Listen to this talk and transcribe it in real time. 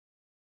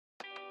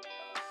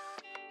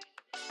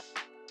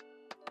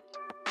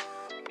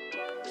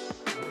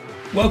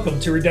Welcome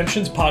to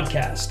Redemption's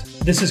podcast.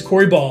 This is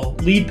Corey Ball,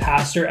 lead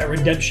pastor at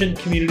Redemption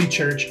Community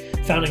Church,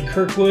 found in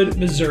Kirkwood,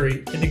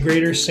 Missouri, in the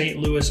greater St.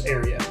 Louis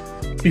area.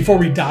 Before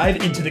we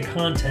dive into the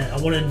content,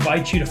 I want to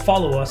invite you to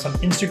follow us on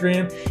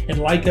Instagram and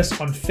like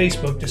us on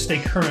Facebook to stay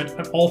current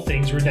on all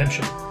things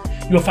Redemption.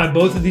 You'll find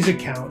both of these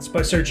accounts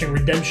by searching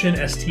Redemption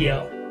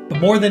STL. But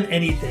more than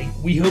anything,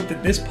 we hope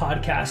that this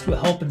podcast will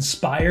help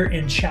inspire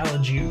and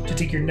challenge you to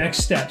take your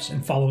next steps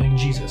in following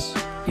Jesus.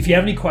 If you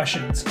have any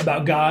questions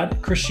about God,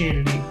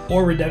 Christianity,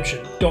 or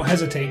redemption, don't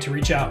hesitate to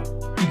reach out.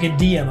 You can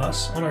DM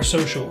us on our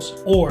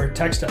socials or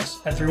text us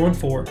at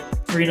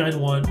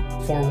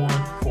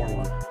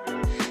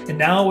 314-391-4141. And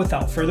now,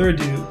 without further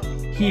ado,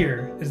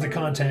 here is the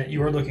content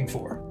you are looking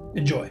for.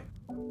 Enjoy.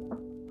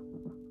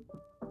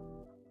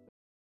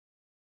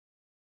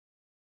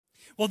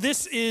 Well,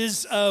 this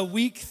is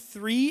week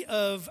 3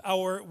 of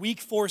our week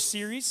 4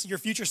 series, Your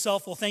Future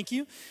Self Will Thank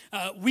You.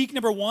 Week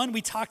number 1,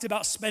 we talked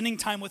about spending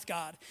time with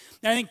God.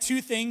 And I think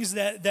 2 things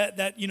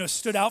that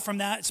stood out from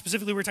that.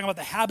 Specifically, we're talking about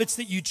the habits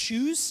that you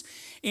choose.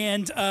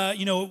 And,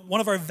 one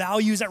of our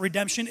values at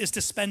Redemption is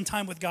to spend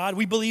time with God.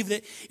 We believe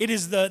that it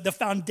is the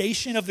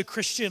foundation of the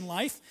Christian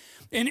life.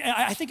 And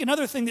I think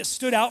another thing that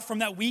stood out from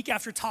that week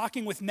after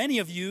talking with many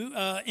of you,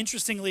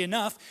 interestingly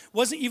enough,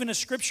 wasn't even a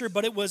scripture,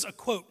 but it was a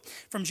quote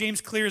from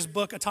James Clear's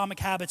book, Atomic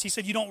Habits. He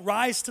said, "You don't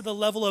rise to the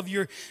level of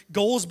your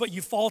goals, but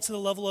you fall to the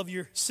level of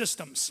your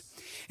systems."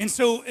 And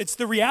so it's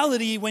the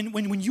reality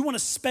when you want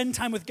to spend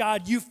time with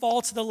God, you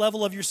fall to the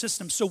level of your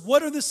systems. So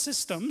what are the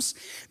systems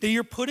that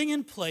you're putting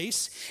in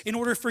place in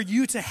order for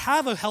you to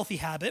have a healthy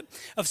habit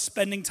of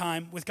spending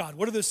time with God?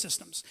 What are those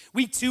systems?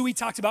 Week 2, we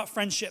talked about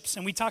friendships,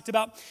 and we talked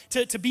about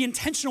to be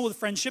intentional with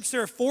friendships.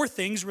 There are 4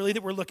 things really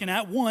that we're looking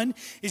at. 1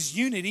 is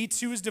unity,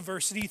 2 is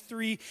diversity,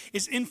 3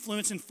 is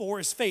influence, and 4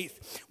 is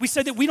faith. We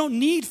said that we don't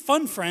need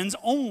fun friends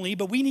only,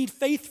 but we need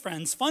faith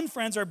friends. Fun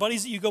friends are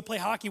buddies that you go play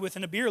hockey with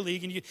in a beer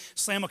league and you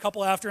slam a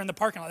couple after in the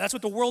parking lot. That's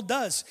what the world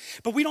does.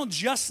 But we don't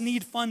just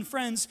need fun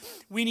friends,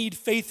 we need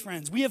faith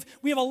friends. We have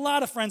a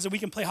lot of friends that we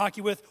can play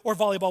hockey with or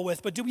volleyball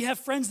with, but do we have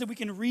friends that we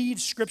can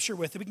read scripture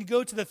with, that we can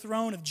go to the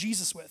throne of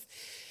Jesus with?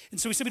 And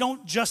so we said we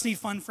don't just need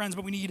fun friends,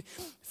 but we need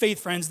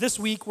faith friends. This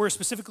week, we're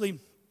specifically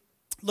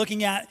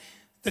looking at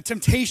the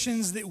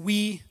temptations that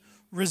we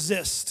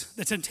resist.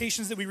 The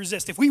temptations that we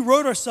resist. If we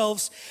wrote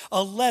ourselves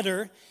a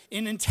letter,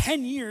 and in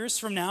 10 years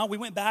from now, we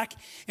went back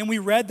and we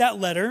read that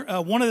letter,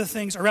 one of the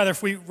things, or rather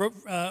if we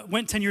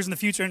went 10 years in the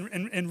future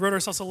and wrote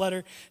ourselves a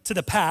letter to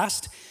the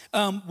past,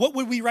 what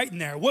would we write in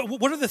there?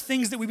 What are the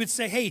things that we would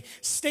say, hey,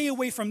 stay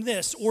away from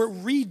this, or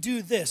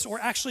redo this, or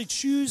actually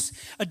choose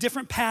a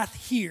different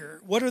path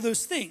here? What are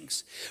those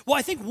things? Well,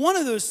 I think one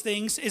of those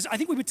things is I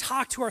think we would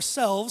talk to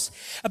ourselves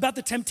about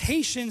the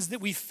temptations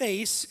that we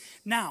face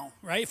now,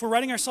 right? If we're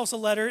writing ourselves a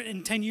letter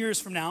in 10 years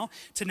from now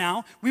to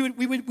now, we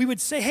would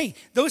say, hey,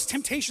 those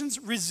temptations,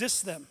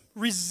 resist them.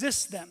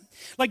 Resist them.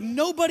 Like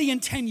nobody in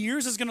 10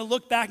 years is going to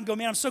look back and go,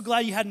 man, I'm so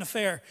glad you had an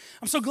affair.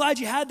 I'm so glad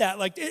you had that.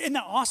 Like, isn't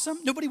that awesome?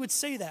 Nobody would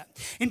say that.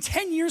 In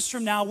 10 years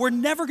from now, we're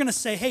never going to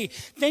say, hey,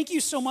 thank you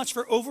so much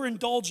for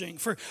overindulging,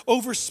 for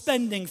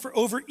overspending, for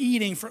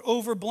overeating, for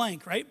over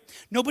blank, right?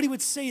 Nobody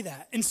would say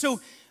that. And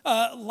so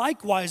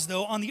likewise,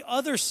 though, on the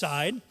other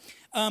side,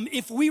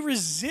 if we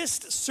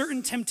resist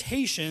certain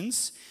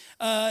temptations,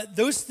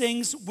 those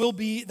things will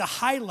be the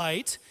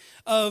highlight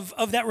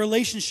of that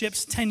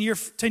relationship's 10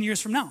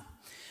 years from now.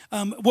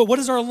 What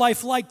is our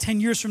life like 10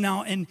 years from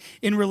now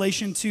in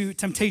relation to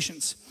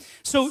temptations?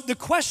 So the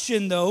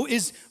question, though,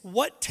 is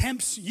what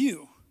tempts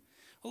you?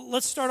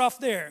 Let's start off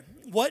there.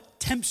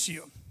 What tempts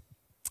you?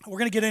 We're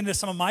going to get into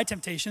some of my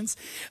temptations.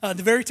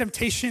 The very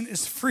temptation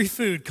is free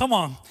food. Come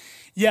on.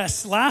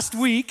 Yes, last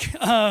week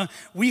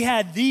we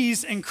had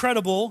these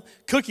incredible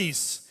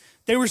cookies.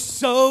 They were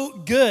so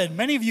good.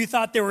 Many of you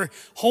thought they were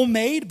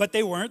homemade, but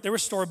they weren't. They were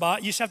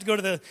store-bought. You just have to go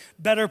to the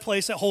better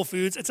place at Whole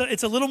Foods.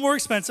 It's a little more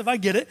expensive, I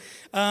get it.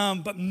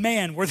 But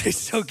man, were they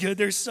so good.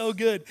 They're so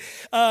good.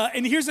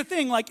 And here's the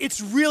thing, like it's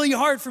really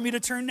hard for me to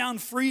turn down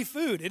free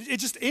food. It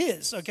just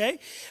is, okay?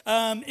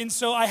 And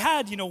so I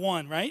had,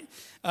 1, right?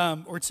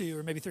 Or 2,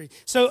 or maybe 3.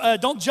 So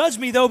don't judge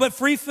me though, but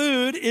free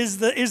food is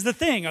the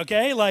thing,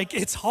 okay? Like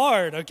it's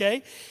hard,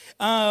 okay?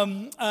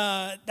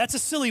 That's a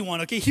silly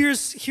one, okay?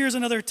 Here's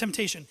another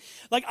temptation.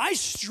 Like I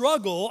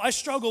struggle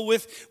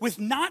with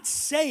not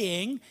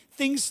saying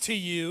things to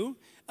you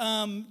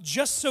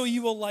just so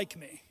you will like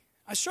me.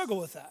 I struggle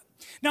with that.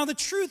 Now the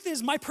truth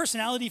is my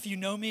personality, if you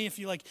know me,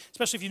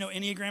 especially if you know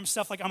Enneagram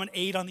stuff, like I'm an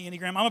 8 on the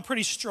Enneagram. I'm a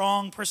pretty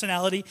strong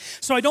personality,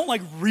 so I don't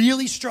like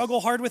really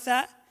struggle hard with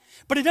that.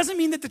 But it doesn't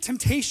mean that the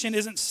temptation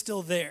isn't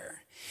still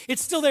there.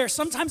 It's still there.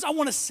 Sometimes I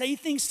want to say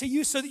things to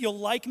you so that you'll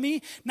like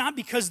me, not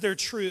because they're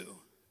true.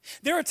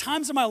 There are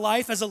times in my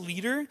life as a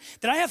leader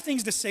that I have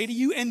things to say to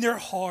you, and they're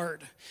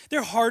hard.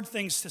 They're hard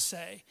things to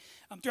say.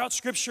 Throughout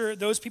Scripture,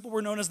 those people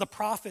were known as the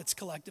prophets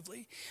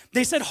collectively.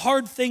 They said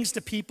hard things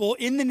to people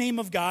in the name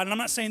of God, and I'm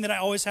not saying that I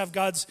always have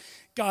God's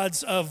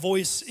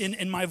voice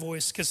in my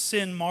voice, because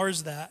sin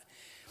mars that.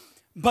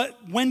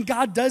 But when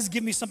God does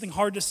give me something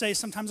hard to say,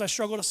 sometimes I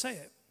struggle to say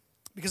it.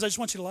 because I just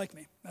want you to like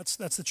me. That's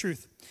the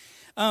truth.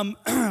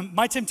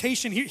 My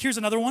temptation, here's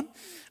another one,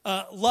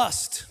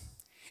 lust.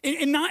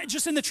 And not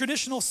just in the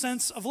traditional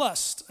sense of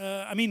lust.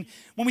 I mean,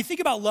 when we think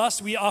about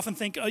lust, we often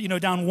think,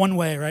 down one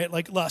way, right?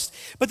 Like lust.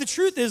 But the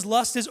truth is,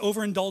 lust is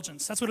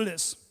overindulgence. That's what it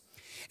is.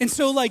 And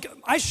so,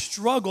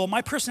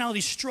 my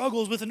personality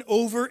struggles with an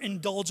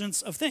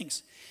overindulgence of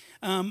things.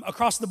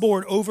 Across the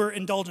board,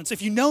 overindulgence.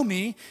 If you know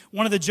me,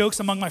 one of the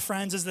jokes among my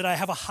friends is that I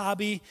have a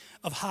hobby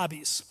of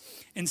hobbies.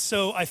 And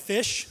so I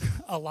fish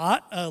a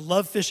lot,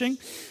 love fishing.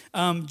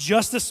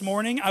 Just this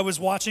morning, I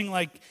was watching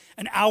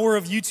an hour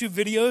of YouTube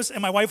videos,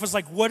 and my wife was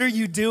like, "What are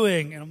you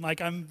doing?" And I'm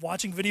like, "I'm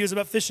watching videos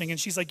about fishing." And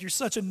she's like, "You're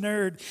such a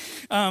nerd."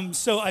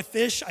 So I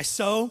fish, I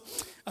sew,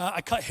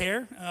 I cut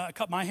hair, I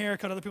cut my hair, I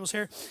cut other people's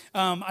hair.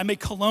 I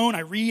make cologne, I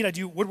read, I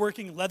do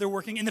woodworking,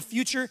 leatherworking. In the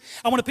future,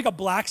 I want to pick up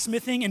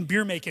blacksmithing and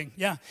beer making.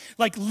 Yeah,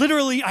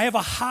 literally, I have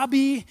a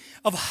hobby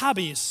of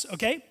hobbies,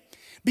 okay?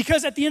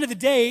 Because at the end of the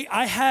day,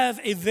 I have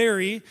a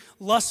very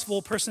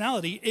lustful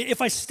personality.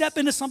 If I step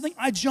into something,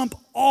 I jump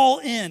all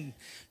in,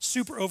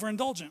 super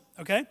overindulgent,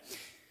 okay?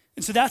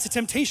 And so that's a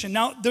temptation.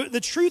 Now,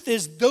 the truth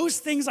is, those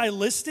things I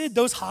listed,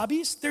 those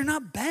hobbies, they're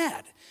not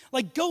bad.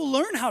 Go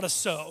learn how to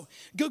sew.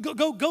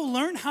 Go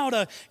learn how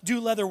to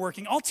do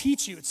leatherworking. I'll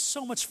teach you. It's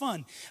so much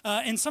fun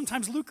and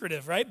sometimes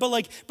lucrative, right?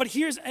 But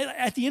here's,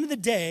 at the end of the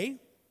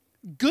day,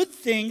 good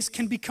things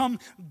can become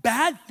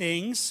bad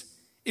things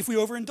if we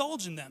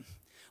overindulge in them.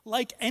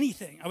 Like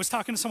anything. I was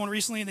talking to someone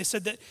recently and they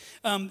said that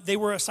they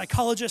were a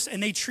psychologist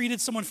and they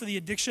treated someone for the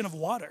addiction of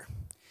water.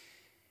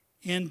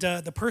 And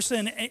the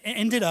person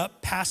ended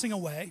up passing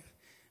away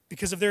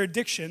because of their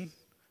addiction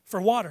for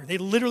water. They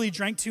literally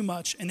drank too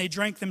much and they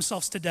drank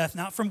themselves to death,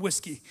 not from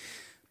whiskey,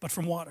 but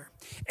from water.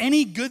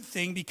 Any good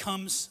thing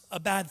becomes a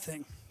bad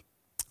thing,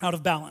 out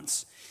of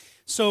balance.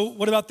 So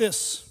what about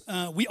this?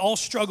 We all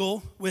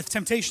struggle with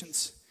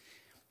temptations.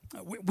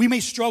 We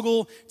may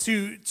struggle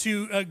to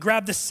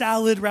grab the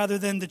salad rather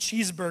than the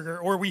cheeseburger,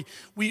 or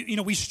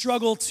we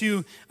struggle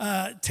to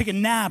take a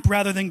nap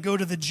rather than go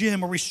to the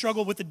gym, or we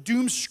struggle with the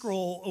doom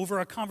scroll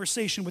over a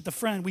conversation with a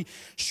friend. We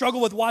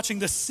struggle with watching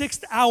the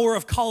 6th hour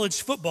of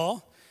college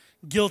football.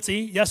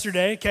 Guilty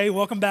yesterday. Okay,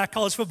 welcome back,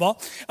 college football.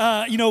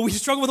 We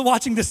struggle with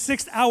watching the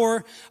 6th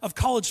hour of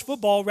college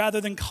football rather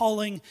than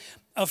calling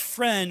a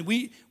friend.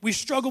 We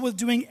struggle with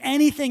doing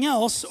anything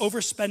else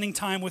over spending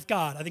time with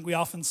God. I think we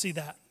often see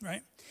that,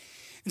 right?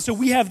 And so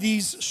we have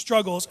these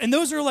struggles, and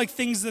those are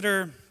things that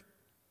are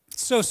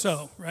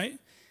so-so, right?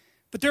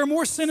 But there are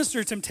more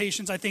sinister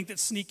temptations, I think, that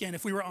sneak in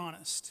if we were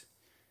honest,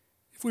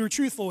 if we were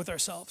truthful with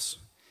ourselves.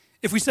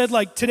 If we said,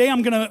 today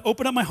I'm going to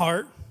open up my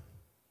heart,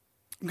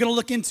 I'm going to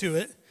look into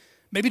it.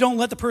 Maybe don't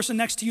let the person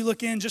next to you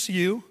look in, just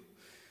you.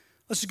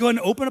 Let's just go ahead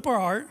and open up our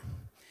heart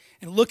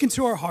and look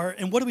into our heart,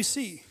 and what do we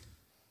see?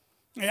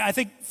 I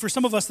think for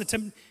some of us, the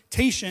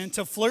temptation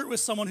to flirt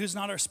with someone who's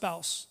not our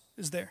spouse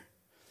is there.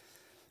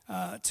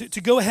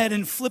 To go ahead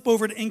and flip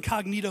over to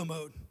incognito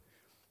mode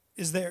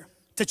is there.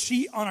 To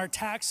cheat on our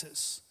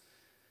taxes,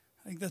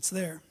 I think that's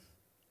there.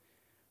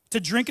 To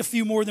drink a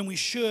few more than we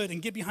should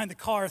and get behind the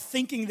car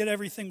thinking that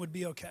everything would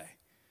be okay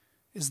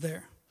is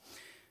there.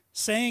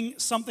 Saying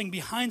something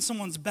behind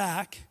someone's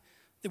back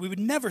that we would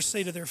never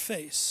say to their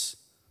face,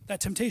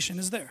 that temptation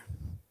is there.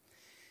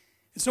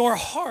 And so our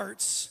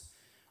hearts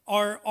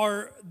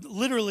are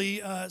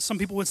literally, some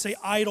people would say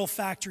idol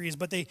factories,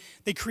 but they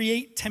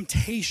create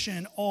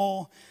temptation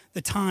all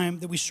the time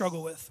that we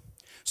struggle with.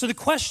 So the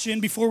question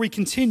before we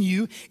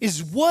continue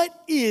is, what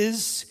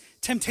is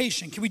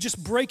temptation? Can we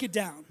just break it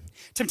down?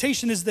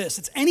 Temptation is this.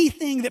 It's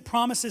anything that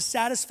promises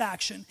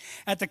satisfaction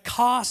at the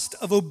cost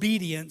of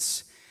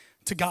obedience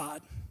to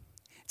God.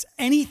 It's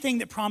anything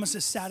that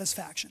promises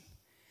satisfaction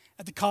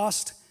at the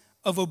cost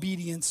of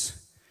obedience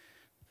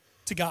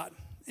to God.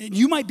 And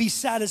you might be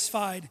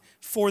satisfied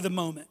for the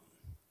moment,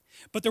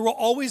 but there will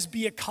always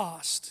be a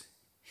cost.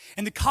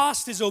 And the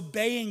cost is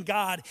obeying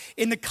God.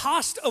 And the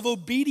cost of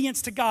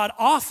obedience to God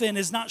often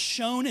is not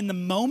shown in the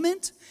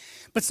moment,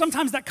 but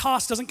sometimes that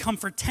cost doesn't come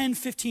for 10,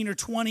 15, or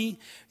 20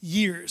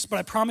 years. But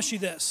I promise you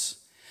this,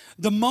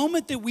 the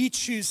moment that we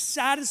choose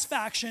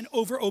satisfaction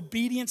over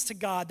obedience to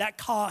God, that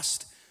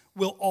cost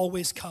will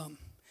always come.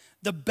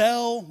 The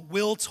bell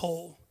will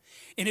toll,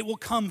 and it will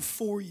come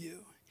for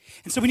you.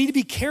 And so we need to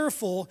be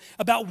careful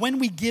about when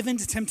we give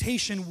into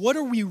temptation, what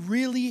are we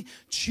really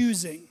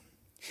choosing?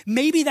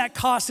 Maybe that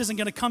cost isn't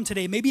going to come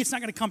today. Maybe it's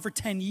not going to come for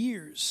 10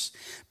 years.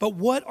 But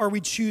what are we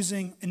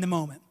choosing in the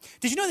moment?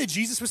 Did you know that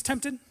Jesus was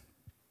tempted?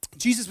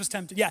 Jesus was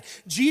tempted. Yeah,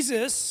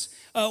 Jesus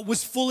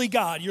was fully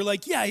God. You're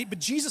like, yeah, but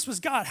Jesus was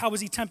God. How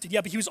was he tempted?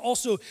 Yeah, but he was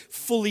also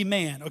fully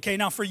man. Okay,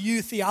 now for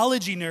you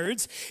theology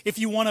nerds, if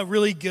you want a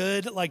really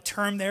good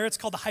term there, it's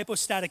called the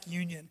hypostatic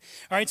union.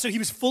 All right, so he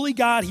was fully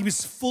God. He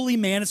was fully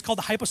man. It's called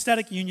the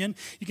hypostatic union.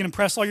 You can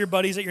impress all your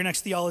buddies at your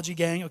next theology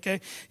gang,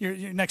 okay, your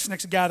next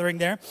gathering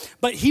there.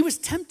 But he was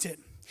tempted.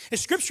 And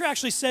Scripture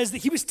actually says that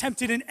he was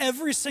tempted in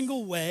every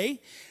single way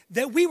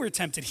that we were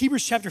tempted.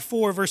 Hebrews chapter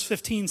 4, verse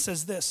 15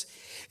 says this.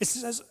 It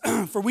says,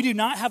 "For we do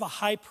not have a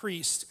high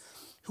priest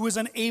who who is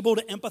unable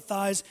to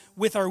empathize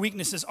with our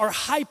weaknesses. Our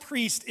high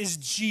priest is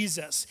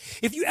Jesus.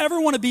 If you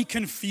ever want to be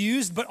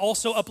confused but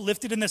also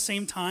uplifted in the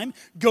same time,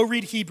 go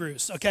read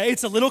Hebrews, okay?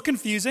 It's a little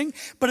confusing,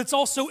 but it's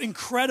also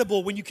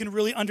incredible when you can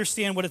really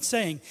understand what it's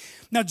saying.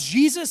 Now,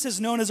 Jesus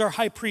is known as our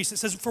high priest. It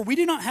says, for we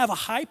do not have a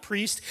high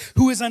priest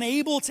who is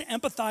unable to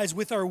empathize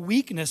with our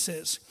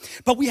weaknesses,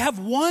 but we have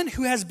one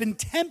who has been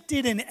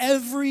tempted in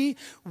every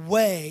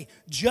way,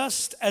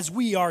 just as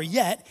we are,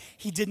 yet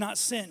he did not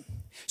sin.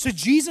 So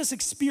Jesus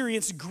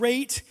experienced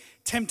great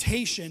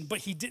temptation, but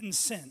he didn't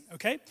sin,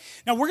 okay?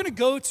 Now we're gonna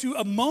go to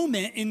a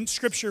moment in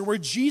Scripture where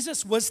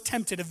Jesus was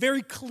tempted, a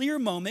very clear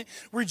moment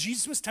where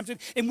Jesus was tempted,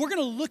 and we're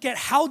gonna look at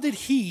how did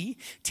he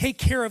take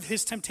care of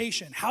his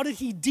temptation? How did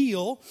he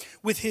deal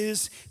with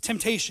his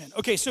temptation?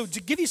 Okay, so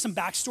to give you some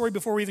backstory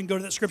before we even go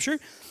to that Scripture,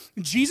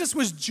 Jesus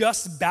was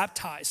just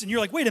baptized. And you're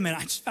like, wait a minute,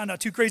 I just found out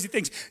two crazy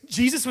things.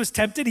 Jesus was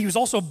tempted, he was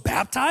also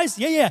baptized?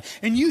 Yeah,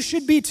 and you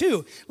should be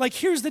too. Like,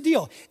 here's the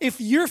deal. If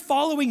you're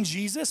following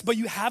Jesus, but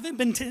you haven't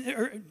been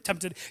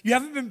tempted, you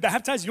haven't been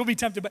baptized, you'll be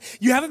tempted, but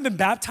you haven't been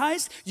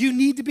baptized, you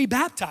need to be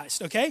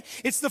baptized, okay?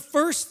 It's the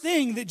first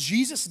thing that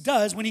Jesus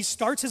does when he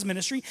starts his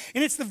ministry,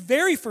 and it's the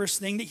very first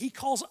thing that he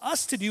calls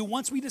us to do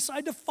once we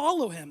decide to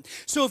follow him.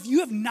 So if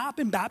you have not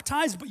been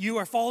baptized, but you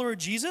are a follower of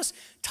Jesus,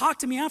 talk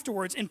to me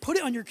afterwards and put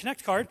it on your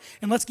Connect card,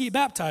 and let's get you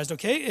baptized,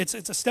 okay? It's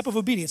a step of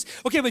obedience.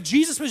 Okay, but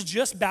Jesus was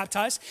just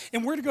baptized,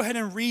 and we're gonna go ahead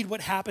and read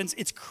what happens.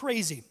 It's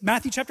crazy.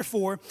 Matthew chapter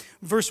 4,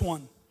 verse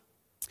 1.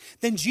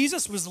 Then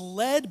Jesus was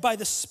led by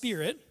the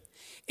Spirit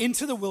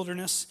into the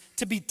wilderness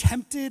to be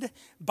tempted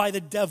by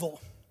the devil.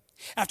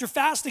 After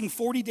fasting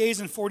 40 days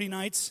and 40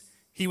 nights,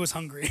 he was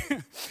hungry.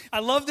 I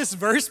love this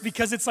verse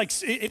because it's like,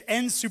 it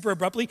ends super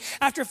abruptly.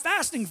 After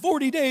fasting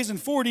 40 days and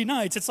 40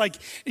 nights, it's like,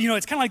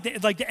 it's kind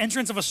of like the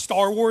entrance of a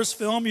Star Wars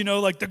film,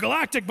 like the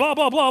galactic blah,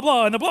 blah, blah,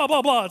 blah, and the blah,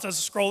 blah, blah. It's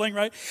scrolling,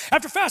 right?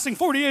 After fasting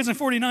 40 days and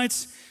 40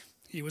 nights,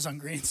 he was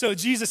hungry. So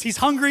Jesus, he's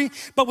hungry.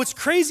 But what's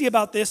crazy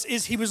about this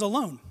is he was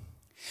alone.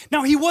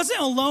 Now, he wasn't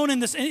alone in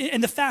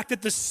the fact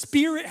that the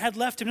Spirit had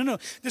left him. No.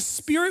 The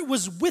Spirit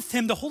was with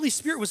him. The Holy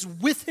Spirit was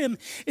with him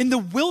in the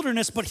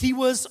wilderness, but he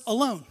was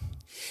alone.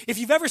 If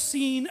you've ever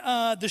seen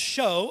the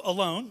show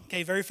Alone,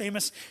 okay, very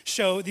famous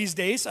show these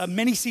days,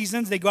 many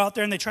seasons, they go out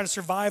there and they try to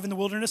survive in the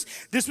wilderness.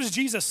 This was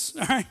Jesus,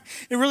 all right?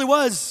 It really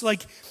was.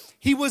 Like,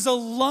 he was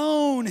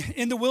alone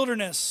in the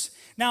wilderness.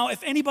 Now,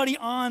 if anybody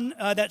on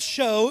that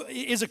show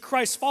is a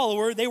Christ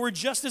follower, they were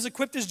just as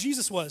equipped as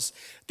Jesus was.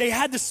 They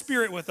had the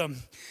Spirit with them.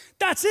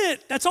 That's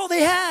it. That's all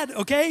they had,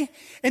 okay?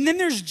 And then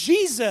there's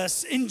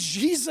Jesus, and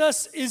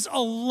Jesus is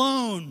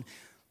alone.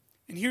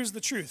 And here's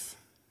the truth.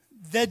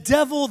 The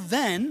devil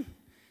then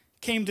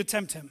came to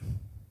tempt him.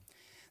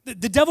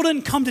 The devil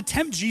didn't come to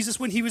tempt Jesus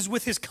when he was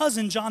with his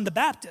cousin, John the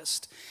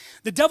Baptist.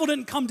 The devil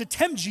didn't come to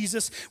tempt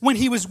Jesus when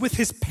he was with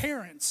his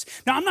parents.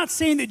 Now, I'm not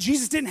saying that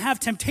Jesus didn't have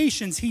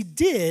temptations. He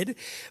did.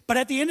 But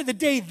at the end of the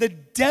day, the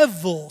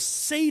devil,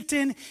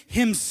 Satan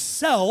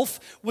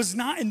himself, was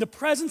not in the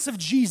presence of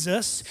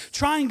Jesus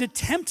trying to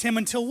tempt him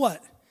until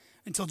what?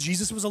 Until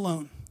Jesus was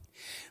alone.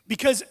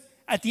 Because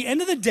at the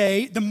end of the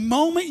day, the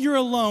moment you're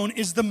alone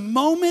is the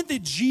moment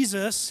that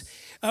Jesus,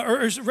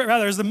 or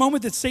rather, is the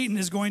moment that Satan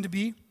is going to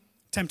be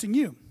tempting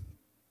you.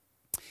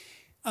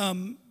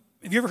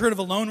 Have you ever heard of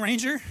a Lone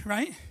Ranger,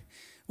 right?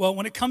 Well,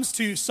 when it comes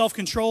to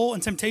self-control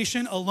and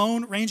temptation, a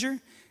Lone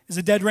Ranger is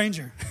a dead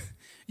ranger.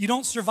 You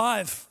don't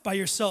survive by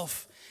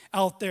yourself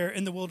out there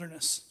in the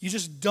wilderness. You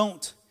just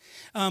don't.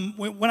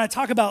 When I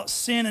talk about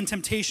sin and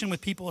temptation with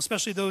people,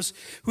 especially those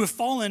who have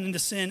fallen into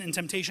sin and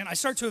temptation, I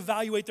start to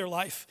evaluate their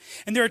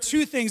life. And there are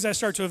two things I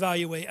start to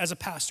evaluate as a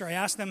pastor. I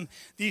ask them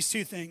these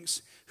two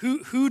things.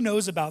 Who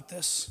knows about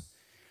this?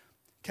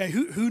 Okay,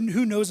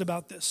 who knows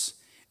about this?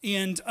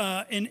 And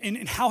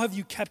how have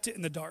you kept it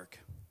in the dark?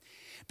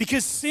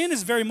 Because sin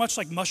is very much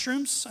like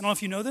mushrooms. I don't know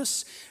if you know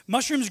this.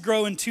 Mushrooms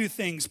grow in two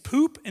things,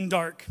 poop and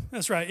dark.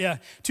 That's right, yeah.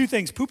 Two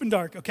things, poop and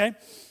dark, okay?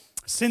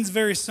 Sin's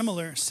very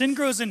similar. Sin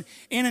grows in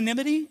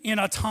anonymity and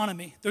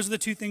autonomy. Those are the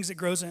two things it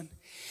grows in.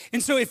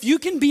 And so if you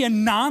can be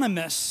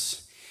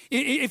anonymous,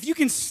 if you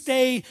can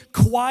stay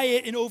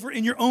quiet and over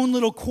in your own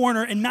little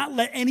corner and not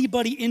let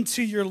anybody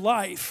into your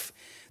life,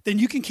 then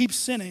you can keep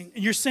sinning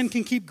and your sin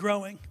can keep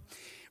growing.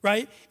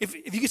 Right? If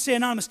you could say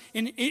anonymous,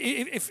 and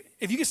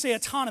if you could say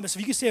autonomous, if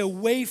you could say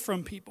away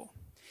from people.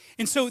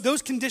 And so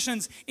those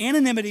conditions,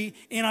 anonymity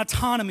and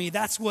autonomy,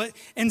 that's what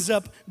ends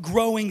up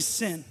growing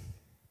sin.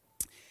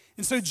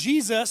 And so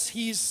Jesus,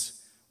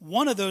 he's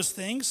one of those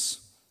things.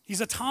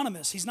 He's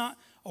autonomous. He's not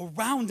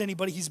around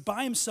anybody. He's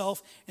by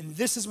himself, and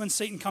this is when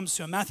Satan comes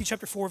to him. Matthew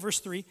chapter 4, verse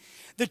 3.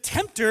 The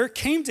tempter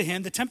came to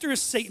him. The tempter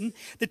is Satan.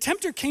 The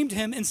tempter came to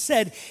him and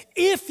said,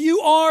 if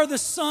you are the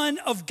Son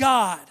of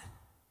God,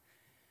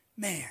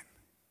 man,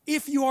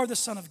 if you are the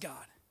Son of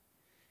God.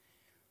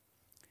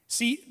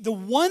 See, the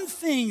one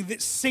thing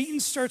that Satan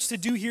starts to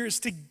do here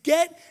is to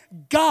get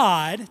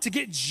God, to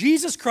get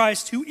Jesus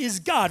Christ, who is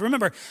God.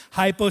 Remember,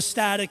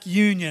 hypostatic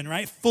union,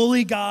 right?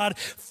 Fully God,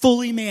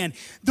 fully man.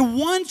 The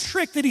one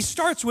trick that he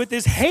starts with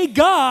is, hey,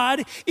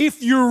 God,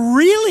 if you're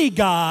really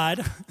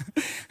God,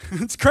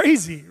 It's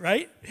crazy,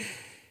 right?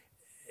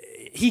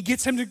 He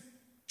gets him to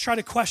try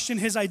to question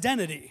his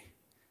identity.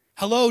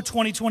 Hello,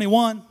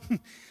 2021.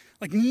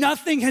 Like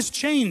nothing has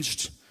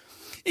changed.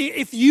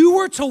 If you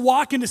were to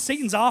walk into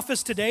Satan's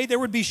office today, there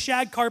would be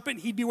shag carpet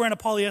and he'd be wearing a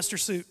polyester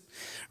suit,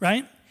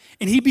 right?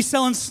 And he'd be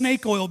selling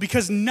snake oil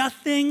because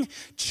nothing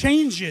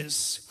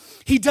changes.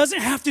 He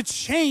doesn't have to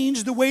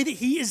change the way that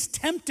he is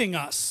tempting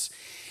us.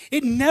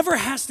 It never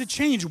has to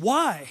change.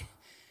 Why?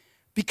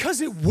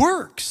 Because it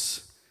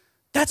works.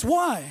 That's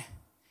why.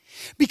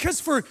 Because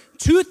for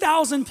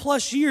 2,000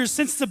 plus years,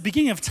 since the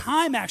beginning of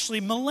time,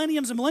 actually,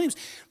 millenniums and millenniums,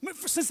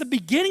 since the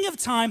beginning of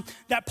time,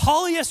 that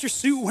polyester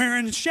suit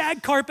wearing,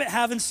 shag carpet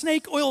having,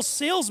 snake oil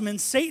salesman,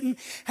 Satan,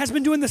 has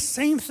been doing the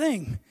same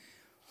thing.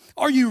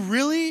 Are you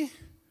really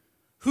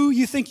who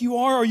you think you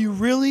are? Are you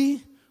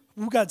really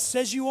who God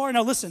says you are?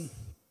 Now listen,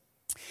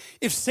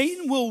 if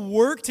Satan will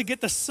work to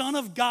get the Son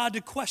of God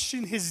to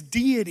question his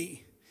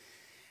deity,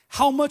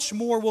 how much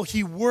more will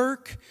he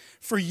work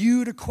for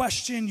you to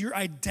question your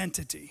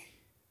identity?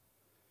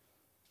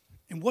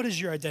 And what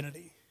is your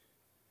identity?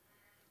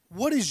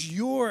 What is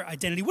your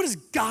identity? What does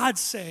God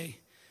say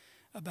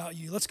about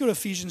you? Let's go to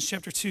Ephesians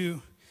chapter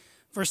 2,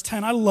 verse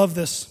 10. I love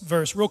this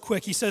verse. Real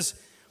quick, he says,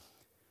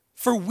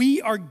 "For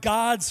we are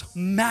God's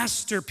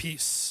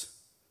masterpiece."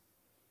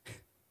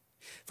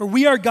 For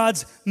we are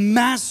God's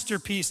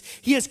masterpiece.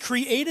 He has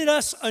created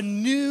us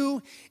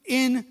anew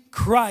in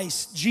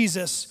Christ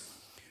Jesus,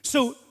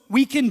 so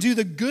we can do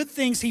the good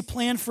things he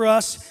planned for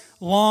us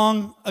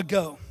long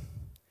ago.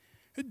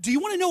 Do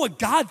you want to know what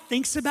God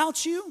thinks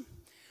about you?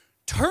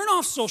 Turn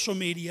off social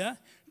media,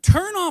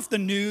 turn off the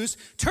news,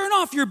 turn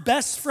off your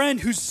best friend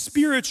who's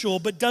spiritual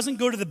but doesn't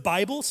go to the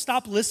Bible.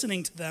 Stop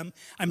listening to them.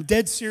 I'm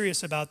dead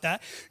serious about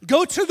that.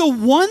 Go to the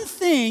one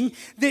thing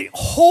that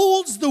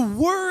holds the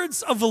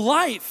words of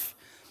life.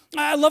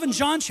 I love in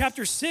John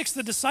chapter 6,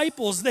 the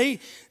disciples, they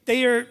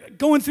are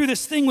going through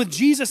this thing with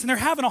Jesus and they're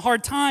having a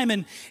hard time,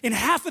 and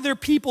half of their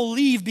people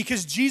leave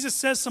because Jesus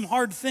says some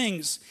hard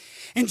things.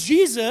 And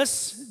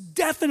Jesus,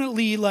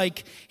 definitely,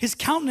 like, his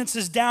countenance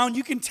is down.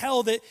 You can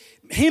tell that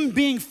him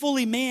being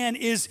fully man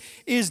is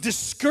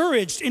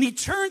discouraged. And he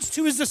turns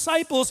to his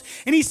disciples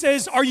and he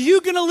says, "Are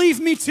you going to leave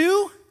me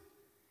too?"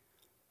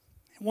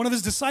 One of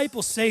his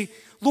disciples say,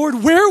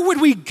 "Lord, where would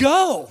we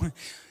go?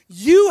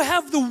 You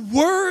have the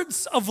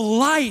words of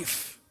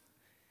life."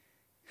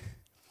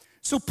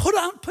 So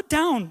put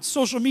down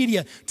social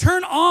media.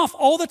 Turn off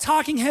all the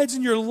talking heads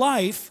in your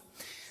life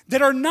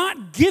that are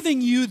not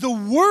giving you the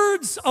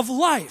words of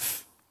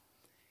life.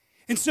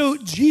 And so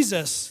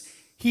Jesus,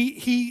 he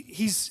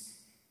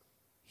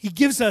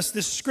gives us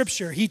this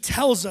scripture. He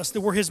tells us that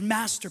we're his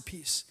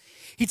masterpiece.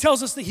 He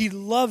tells us that he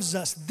loves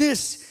us.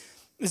 This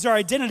is our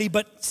identity,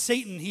 but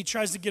Satan, he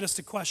tries to get us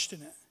to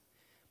question it.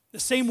 The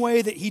same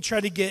way that he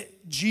tried to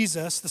get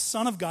Jesus, the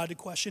Son of God, to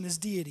question his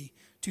deity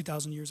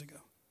 2,000 years ago.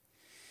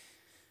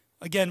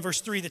 Again, verse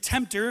 3, the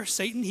tempter,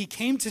 Satan, he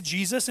came to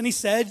Jesus and he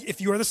said,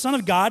 "If you are the Son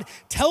of God,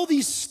 tell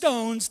these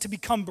stones to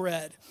become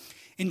bread."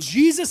 And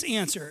Jesus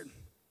answered,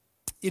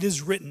 "It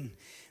is written,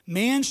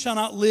 man shall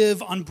not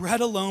live on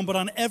bread alone, but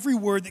on every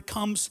word that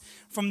comes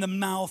from the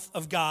mouth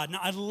of God."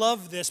 Now, I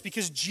love this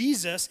because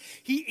Jesus,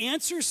 he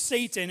answers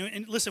Satan,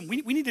 and listen,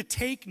 we need to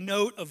take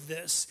note of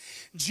this.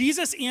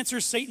 Jesus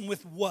answers Satan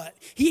with what?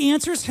 He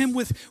answers him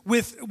with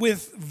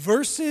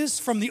verses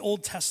from the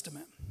Old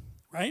Testament,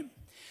 right?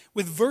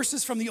 With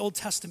verses from the Old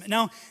Testament.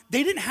 Now,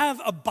 they didn't have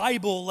a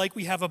Bible like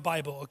we have a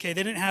Bible, okay?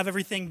 They didn't have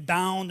everything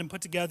bound and put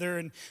together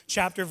and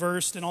chapter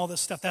versed and all this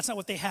stuff. That's not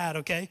what they had,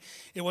 okay?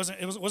 It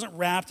wasn't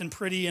wrapped and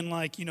pretty in,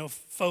 like,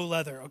 faux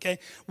leather, okay?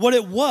 What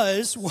it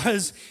was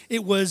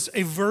it was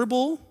a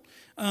verbal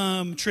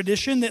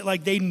tradition that,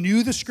 like, they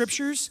knew the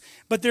scriptures,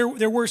 but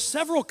there were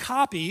several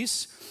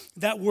copies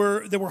that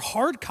were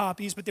hard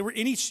copies, but they were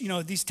in each,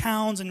 these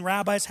towns, and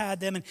rabbis had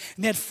them, and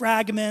they had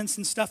fragments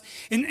and stuff.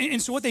 And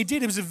so what they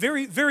did, it was a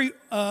very, very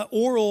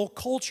oral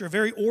culture,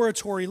 very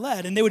oratory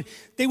led, and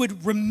they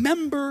would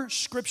remember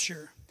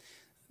scripture.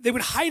 They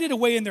would hide it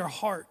away in their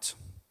heart.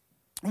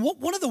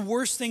 One of the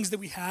worst things that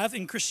we have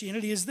in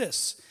Christianity is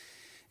this,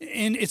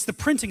 and it's the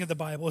printing of the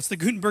Bible. It's the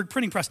Gutenberg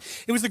printing press.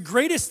 It was the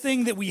greatest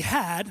thing that we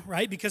had,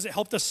 right? Because it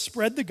helped us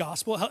spread the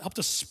gospel, it helped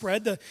us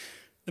spread the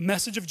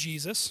message of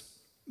Jesus.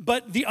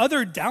 But the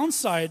other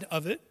downside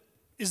of it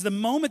is the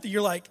moment that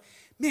you're like,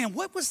 man,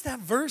 what was that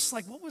verse?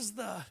 Like,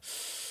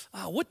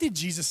 what did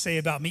Jesus say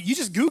about me? You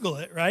just Google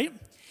it, right?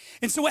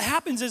 And so what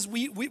happens is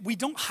we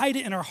don't hide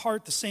it in our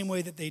heart the same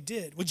way that they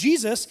did. With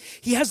Jesus,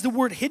 he has the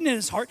word hidden in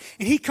his heart,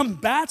 and he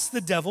combats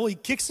the devil. He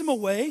kicks him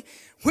away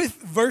with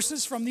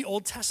verses from the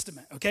Old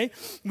Testament, okay?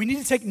 We need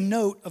to take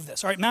note of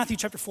this. All right, Matthew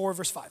chapter 4,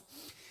 verse 5.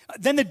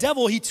 Then the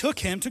devil, he took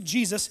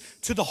Jesus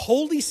to the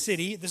holy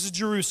city, this is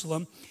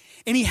Jerusalem,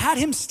 and he had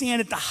him stand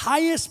at the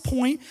highest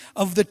point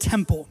of the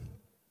temple.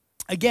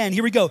 Again,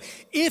 here we go.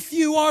 "If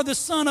you are the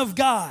Son of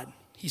God,"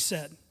 he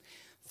said,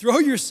 "throw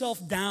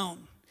yourself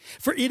down,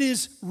 for it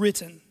is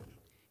written,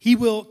 he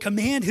will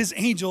command his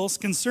angels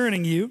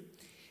concerning you,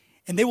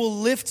 and they will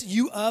lift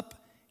you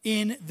up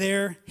in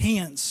their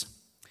hands,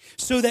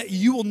 so that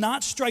you will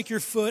not strike your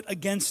foot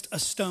against a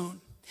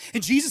stone.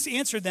 And Jesus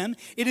answered them,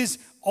 it is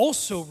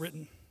also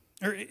written,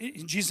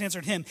 Jesus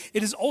answered him,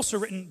 it is also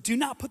written, do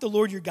not put the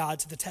Lord your God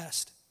to the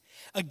test.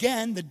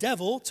 Again, the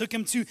devil took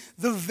him to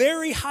the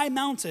very high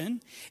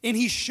mountain, and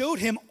he showed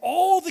him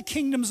all the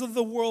kingdoms of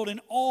the world and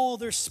all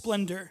their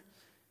splendor.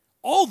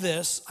 All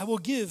this I will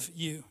give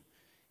you,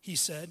 he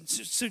said.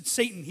 So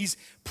Satan, he's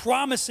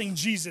promising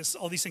Jesus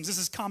all these things. This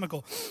is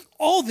comical.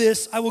 All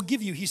this I will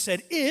give you, he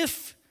said,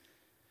 if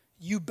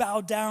you bow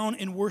down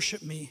and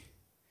worship me.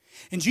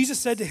 And Jesus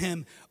said to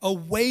him,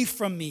 away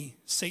from me,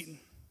 Satan.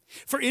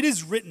 For it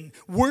is written,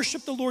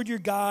 worship the Lord your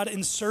God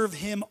and serve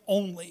him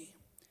only.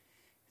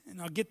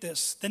 And I'll get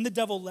this. Then the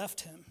devil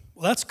left him.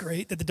 Well, that's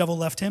great that the devil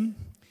left him.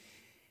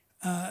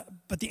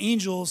 But the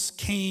angels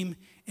came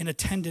and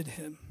attended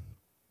him.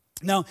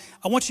 Now,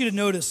 I want you to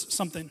notice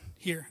something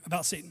here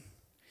about Satan.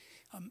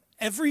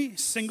 Every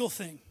single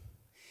thing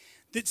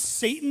that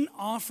Satan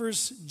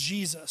offers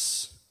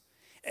Jesus,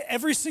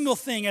 every single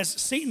thing, as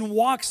Satan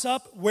walks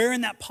up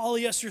wearing that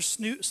polyester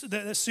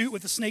suit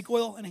with the snake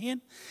oil in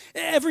hand,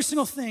 every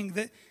single thing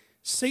that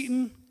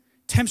Satan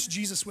tempts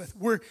Jesus with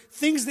were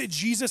things that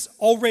Jesus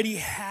already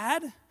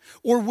had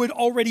or would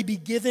already be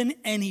given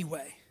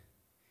anyway.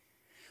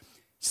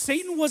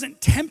 Satan wasn't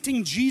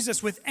tempting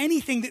Jesus with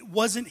anything that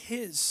wasn't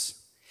his.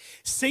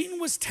 Satan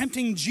was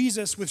tempting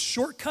Jesus with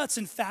shortcuts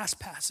and fast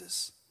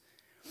passes.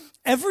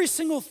 Every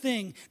single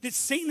thing that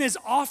Satan is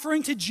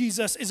offering to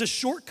Jesus is a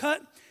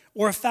shortcut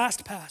or a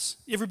fast pass.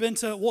 You ever been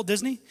to Walt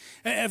Disney?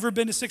 Ever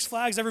been to Six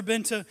Flags? Ever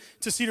been to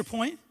Cedar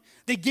Point?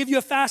 They give you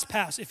a fast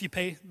pass if you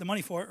pay the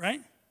money for it, right?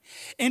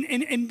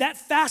 And that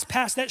fast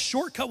pass, that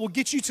shortcut will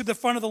get you to the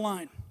front of the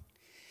line.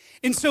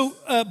 And so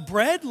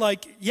bread,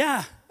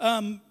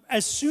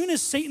 as soon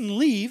as Satan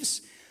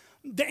leaves,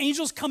 the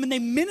angels come and they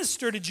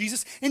minister to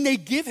Jesus and they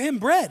give him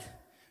bread.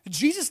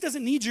 Jesus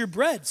doesn't need your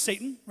bread,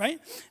 Satan, right?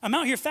 I'm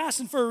out here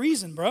fasting for a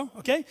reason, bro,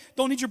 okay?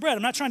 Don't need your bread.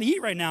 I'm not trying to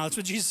eat right now. That's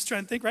what Jesus is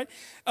trying to think, right?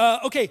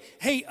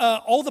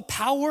 All the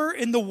power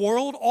in the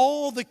world,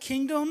 all the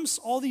kingdoms,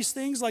 all these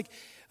things,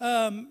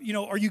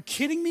 are you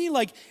kidding me?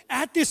 Like,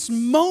 at this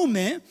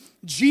moment,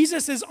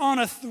 Jesus is on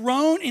a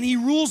throne and he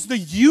rules the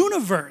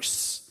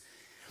universe.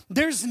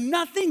 There's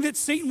nothing that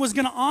Satan was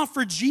going to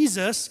offer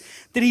Jesus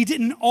that he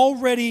didn't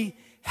already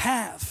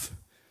have.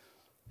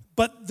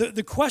 But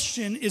the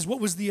question is, what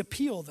was the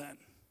appeal then?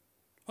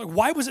 Like,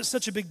 why was it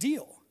such a big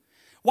deal?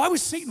 Why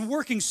was Satan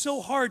working so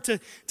hard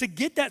to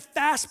get that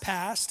fast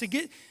pass, to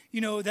get,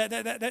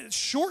 that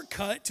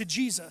shortcut to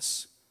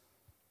Jesus?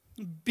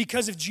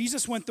 Because if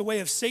Jesus went the way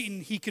of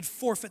Satan, he could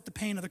forfeit the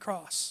pain of the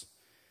cross.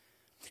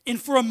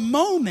 And for a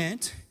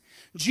moment,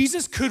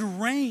 Jesus could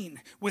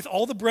reign with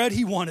all the bread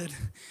he wanted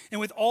and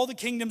with all the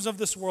kingdoms of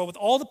this world, with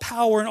all the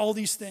power and all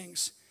these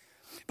things.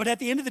 But at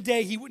the end of the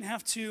day, he wouldn't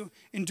have to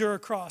endure a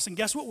cross. And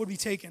guess what would be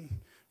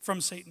taken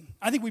from Satan?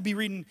 I think we'd be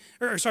reading,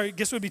 guess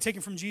what would be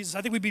taken from Jesus?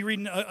 I think we'd be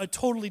reading a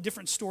totally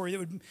different story I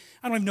don't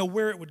even know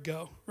where it would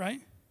go, right?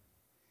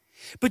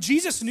 But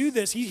Jesus knew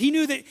this. He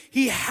knew that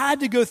he had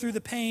to go through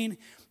the pain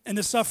and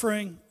the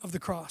suffering of the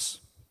cross.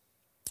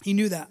 He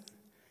knew that.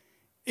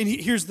 And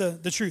here's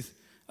the truth.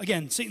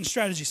 Again, Satan's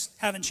strategies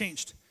haven't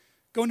changed.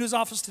 Go into his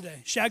office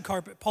today, shag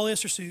carpet,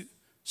 polyester suit,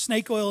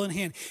 snake oil in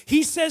hand.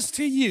 He says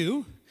to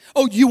you,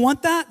 oh, you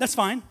want that? That's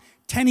fine.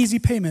 10 easy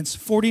payments,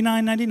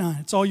 $49.99.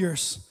 It's all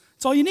yours.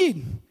 It's all you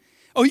need.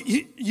 Oh,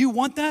 you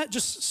want that?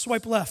 Just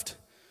swipe left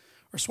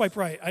or swipe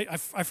right.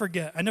 I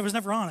forget. I was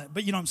never on it,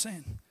 but you know what I'm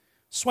saying.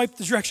 Swipe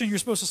the direction you're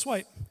supposed to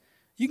swipe.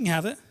 You can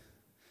have it.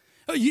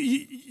 Oh,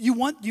 you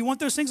want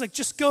those things? Like,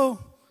 just go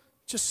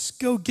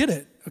get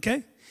it,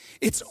 okay?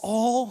 It's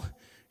all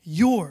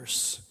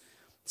yours.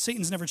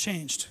 Satan's never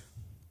changed.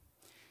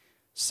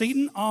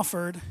 Satan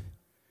offered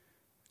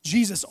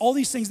Jesus all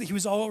these things that he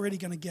was already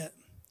going to get.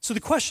 So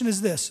the question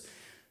is this.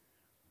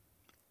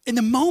 In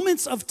the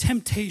moments of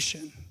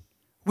temptation,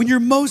 when you're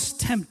most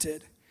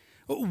tempted,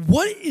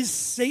 what is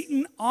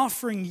Satan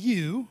offering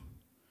you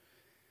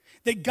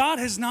that God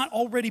has not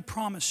already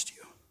promised you?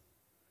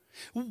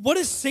 What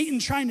is Satan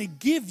trying to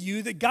give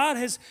you that God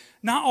has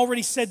not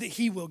already said that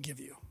he will give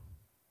you?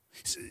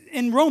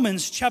 In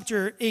Romans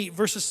chapter 8,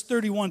 verses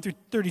 31 through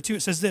 32,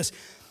 it says this.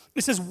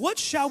 It says, what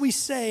shall we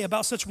say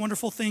about such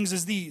wonderful things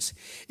as these?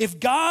 If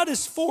God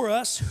is for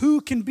us,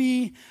 who can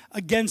be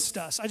against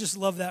us? I just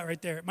love that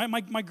right there.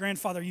 My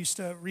grandfather used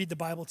to read the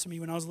Bible to me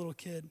when I was a little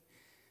kid.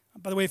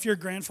 By the way, if you're a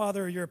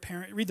grandfather or you're a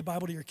parent, read the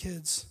Bible to your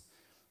kids.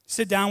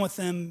 Sit down with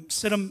them,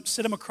 sit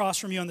them across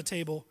from you on the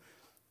table.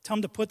 Tell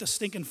them to put the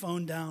stinking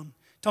phone down.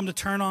 Tell them to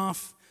turn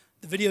off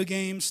the video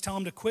games. Tell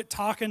them to quit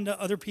talking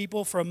to other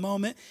people for a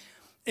moment.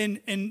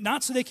 And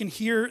not so they can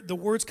hear the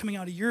words coming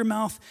out of your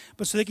mouth,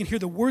 but so they can hear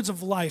the words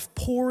of life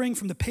pouring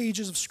from the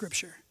pages of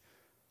Scripture.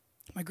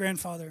 My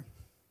grandfather,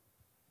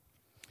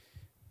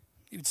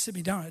 he would sit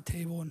me down at a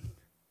table and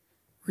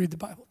read the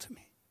Bible to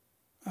me.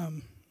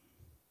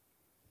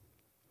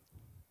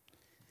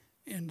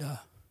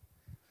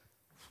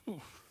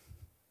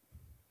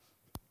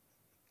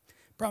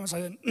 Promise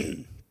I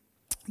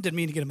didn't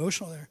mean to get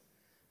emotional there.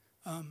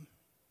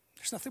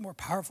 There's nothing more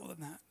powerful than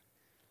that.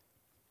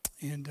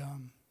 And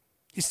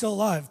he's still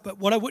alive. But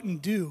what I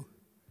wouldn't do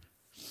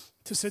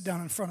to sit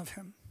down in front of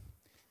him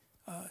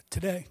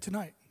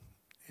tonight,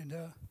 and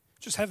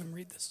just have him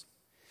read this.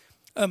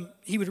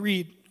 He would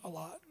read a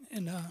lot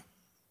in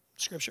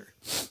Scripture.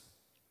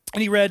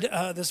 And he read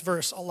this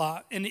verse a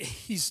lot. And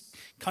he's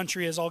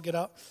country as all get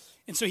out.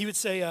 And so he would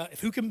say,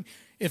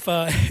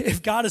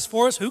 if God is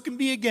for us, who can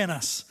be against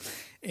us?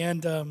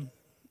 And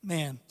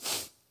man.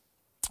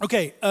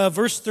 Okay,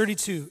 verse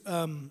 32.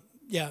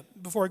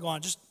 Before I go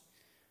on, just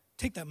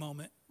take that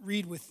moment.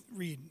 Read.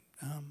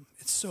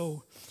 It's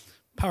so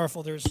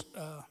powerful. There's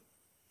a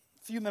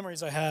few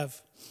memories I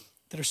have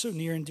that are so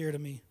near and dear to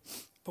me.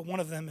 But one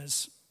of them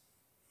is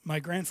my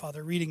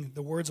grandfather reading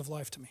the words of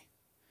life to me.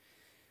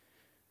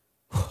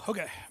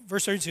 Okay,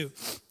 verse 32.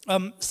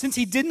 Since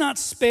he did not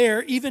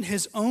spare even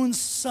his own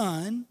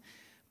son,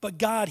 but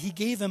God, he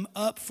gave him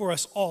up for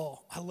us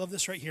all. I love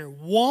this right here.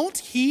 Won't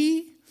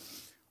he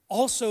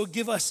also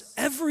give us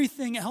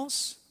everything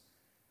else?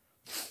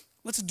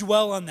 Let's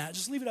dwell on that.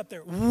 Just leave it up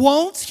there.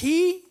 Won't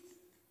he?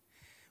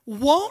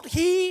 Won't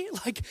he?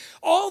 Like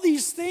all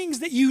these things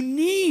that you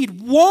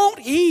need, won't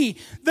he?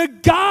 The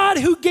God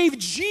who gave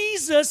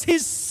Jesus,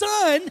 his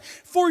son,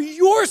 for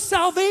your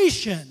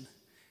salvation.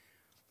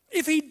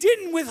 If he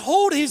didn't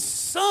withhold his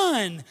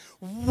son,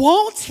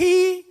 won't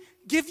he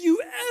give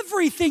you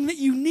everything that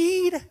you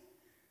need?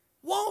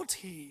 Won't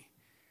he?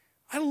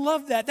 I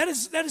love that. That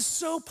is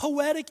so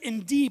poetic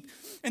and deep.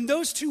 And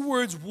those two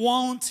words,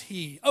 won't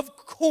he? Of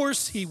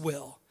course he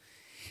will.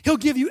 He'll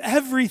give you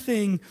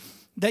everything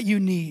that you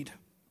need.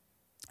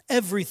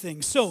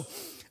 Everything. So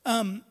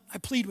I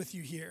plead with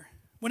you here.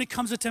 When it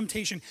comes to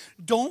temptation,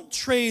 don't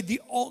trade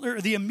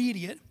the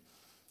immediate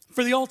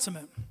for the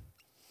ultimate.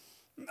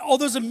 All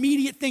those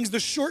immediate things, the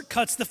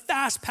shortcuts, the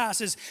fast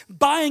passes,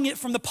 buying it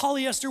from the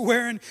polyester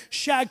wearing,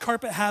 shag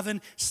carpet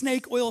having,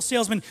 snake oil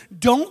salesman.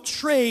 Don't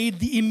trade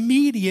the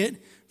immediate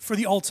for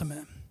the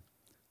ultimate.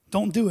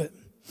 Don't do it.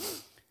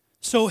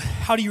 So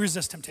how do you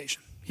resist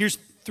temptation? Here's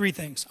 3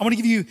 things. I want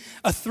to give you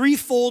a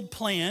 3-fold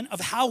plan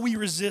of how we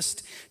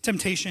resist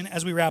temptation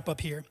as we wrap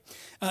up here.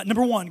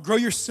 Number 1, grow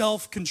your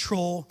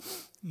self-control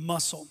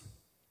muscle.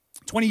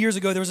 20 years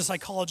ago, there was a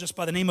psychologist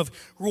by the name of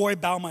Roy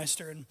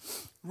Baumeister. And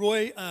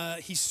Roy,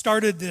 he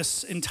started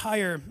this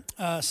entire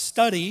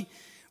study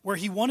where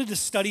he wanted to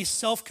study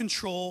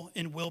self-control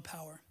and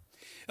willpower.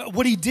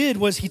 What he did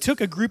was he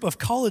took a group of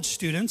college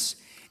students,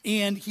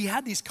 and he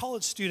had these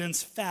college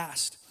students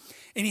fast.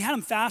 And he had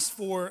them fast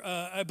for,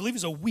 I believe it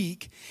was a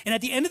week. And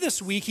at the end of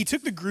this week, he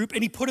took the group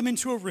and he put them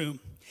into a room.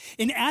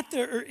 And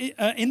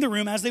in the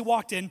room, as they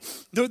walked in,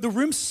 the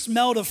room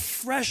smelled of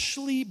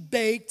freshly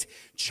baked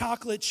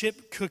chocolate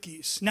chip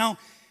cookies. Now,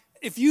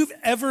 if you've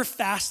ever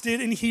fasted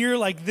in here,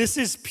 like this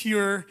is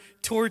pure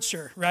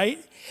torture,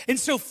 right? And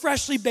so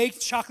freshly baked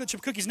chocolate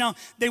chip cookies. Now,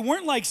 they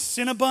weren't like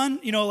Cinnabon,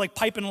 like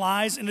piping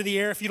lies into the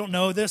air. If you don't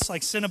know this,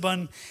 like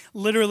Cinnabon,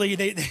 literally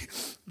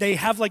they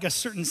have like a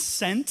certain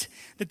scent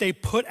that they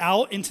put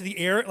out into the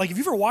air. Like if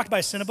you've ever walked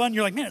by Cinnabon,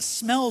 you're like, man, it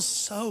smells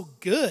so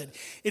good.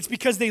 It's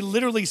because they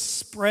literally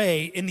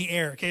spray in the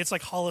air, okay? It's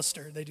like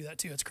Hollister. They do that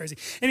too. It's crazy.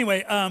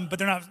 Anyway, but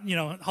they're not,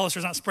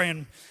 Hollister's not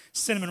spraying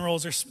cinnamon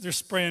rolls. They're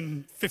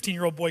spraying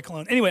 15-year-old boy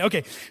cologne. Anyway,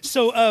 okay.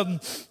 So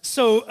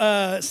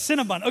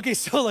Cinnabon. Okay,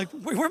 so like,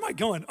 where am I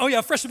going? Oh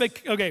yeah, freshly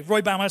baked. Okay,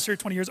 Roy Baumeister,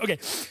 20 years. Okay,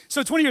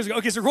 so 20 years ago.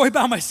 Okay, so Roy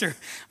Baumeister.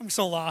 I'm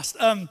so lost.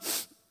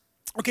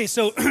 Okay,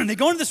 so they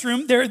go into this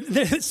room.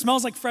 It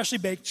smells like freshly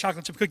baked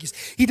chocolate chip cookies.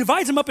 He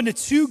divides them up into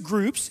 2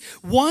 groups.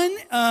 One,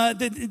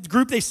 the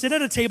group, they sit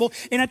at a table,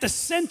 and at the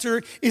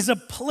center is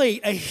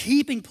a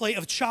heaping plate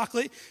of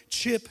chocolate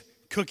chip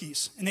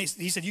cookies. And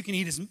he said, you can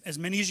eat as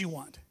many as you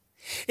want.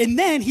 And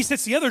then he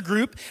sets the other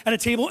group at a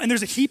table, and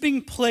there's a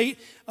heaping plate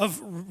of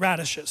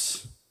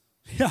radishes.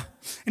 Yeah,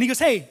 and he goes,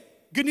 hey,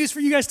 good news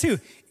for you guys too.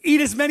 Eat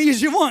as many as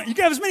you want. You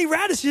can have as many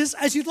radishes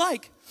as you'd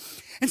like.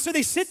 And so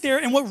they sit there,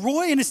 and what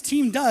Roy and his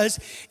team does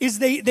is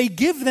they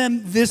give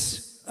them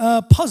this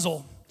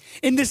puzzle.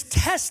 And this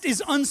test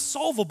is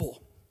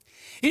unsolvable.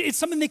 It's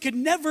something they could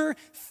never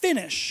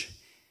finish.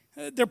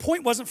 Their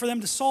point wasn't for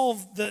them to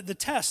solve the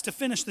test, to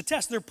finish the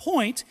test. Their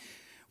point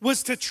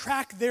was to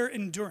track their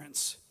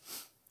endurance.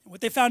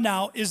 What they found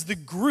out is the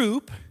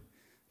group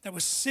that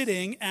was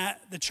sitting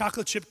at the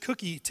chocolate chip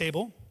cookie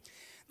table,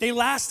 they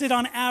lasted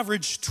on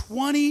average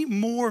 20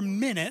 more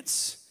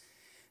minutes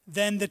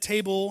than the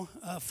table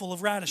full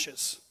of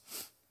radishes.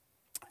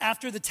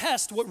 After the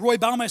test, what Roy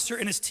Baumeister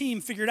and his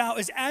team figured out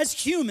is as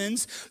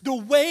humans, the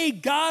way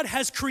God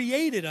has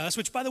created us,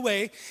 which by the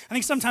way, I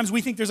think sometimes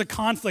we think there's a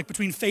conflict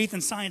between faith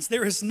and science.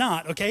 There is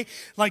not, okay?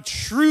 Like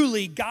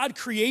truly, God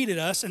created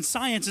us, and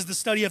science is the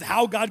study of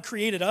how God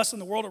created us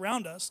and the world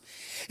around us.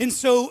 And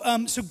so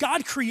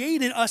God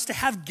created us to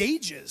have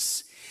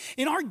gauges.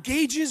 And our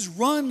gauges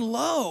run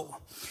low.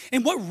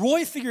 And what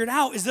Roy figured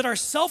out is that our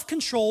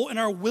self-control and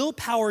our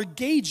willpower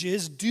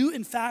gauges do,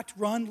 in fact,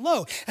 run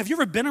low. Have you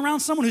ever been around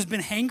someone who's been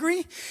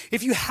hangry?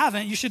 If you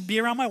haven't, you should be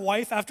around my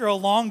wife after a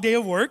long day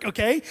of work,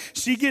 okay?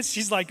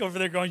 She's like over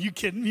there going, you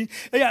kidding me?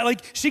 Yeah,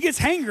 like she gets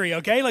hangry,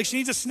 okay? Like she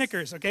needs a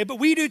Snickers, okay? But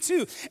we do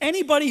too.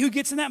 Anybody who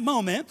gets in that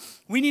moment,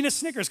 we need a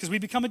Snickers because we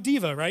become a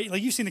diva, right?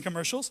 Like you've seen the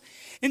commercials.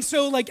 And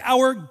so like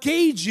our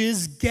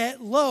gauges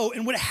get low.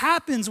 And what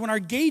happens when our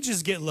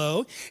gauges get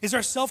low is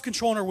our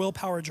self-control and our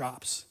willpower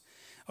drops.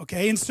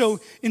 Okay, and so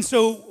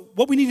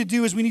what we need to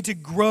do is we need to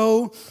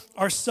grow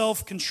our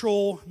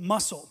self-control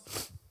muscle.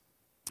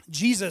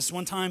 Jesus,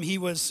 one time he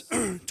was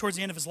towards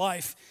the end of his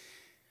life,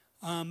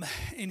 and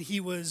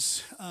it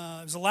was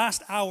the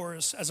last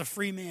hours as a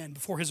free man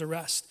before his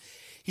arrest.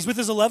 He's with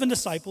his 11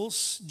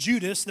 disciples.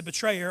 Judas, the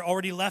betrayer,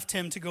 already left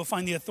him to go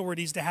find the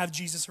authorities to have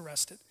Jesus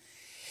arrested.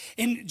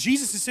 And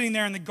Jesus is sitting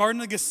there in the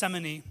Garden of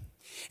Gethsemane.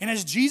 And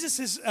as Jesus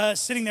is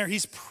sitting there,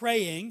 he's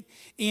praying,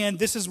 and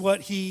this is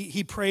what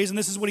he prays, and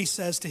this is what he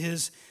says to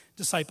his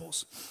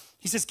disciples.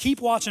 He says,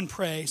 keep watch and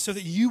pray so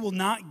that you will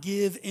not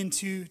give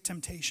into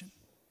temptation.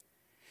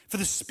 For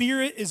the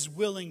spirit is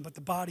willing, but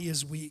the body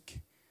is weak.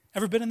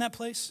 Ever been in that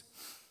place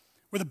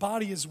where the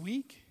body is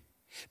weak?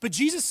 But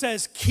Jesus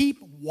says, keep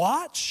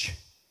watch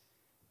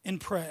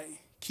and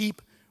pray.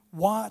 Keep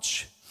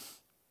watch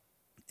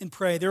and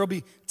pray. There will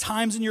be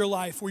times in your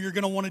life where you're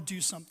going to want to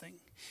do something.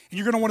 And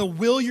you're going to want to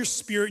will your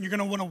spirit, and you're going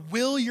to want to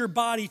will your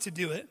body to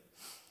do it,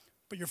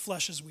 but your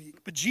flesh is weak.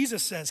 But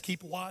Jesus says,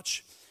 keep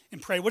watch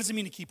and pray. What does it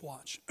mean to keep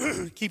watch?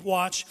 Keep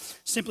watch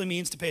simply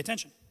means to pay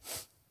attention.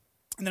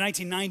 In the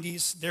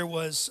 1990s, there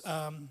was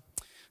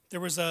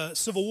a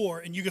civil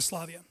war in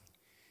Yugoslavia.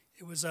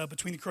 It was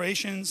between the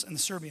Croatians and the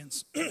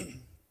Serbians.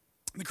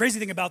 The crazy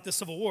thing about this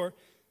civil war,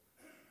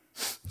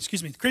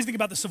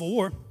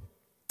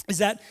 is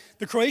that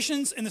the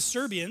Croatians and the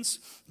Serbians,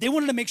 they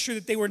wanted to make sure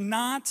that they were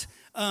not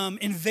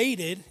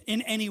invaded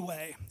in any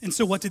way. And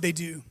so what did they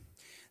do?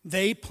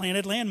 They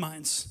planted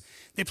landmines.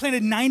 They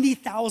planted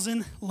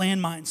 90,000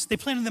 landmines. They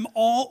planted them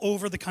all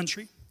over the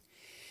country.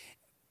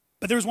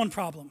 But there was one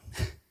problem.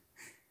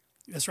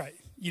 That's right,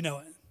 you know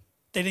it.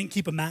 They didn't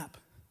keep a map.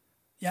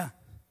 Yeah.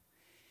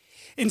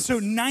 And so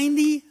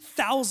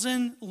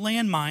 90,000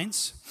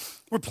 landmines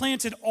were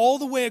planted all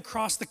the way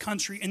across the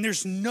country, and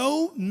there's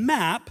no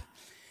map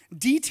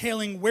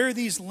detailing where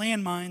these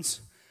landmines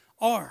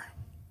are.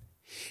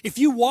 If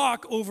you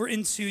walk over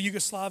into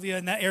Yugoslavia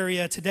in that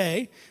area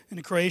today, in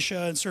the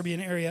Croatia and Serbian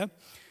area,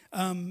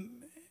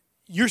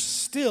 you're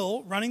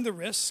still running the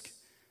risk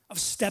of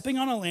stepping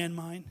on a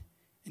landmine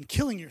and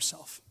killing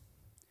yourself.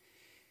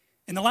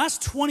 In the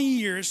last 20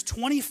 years,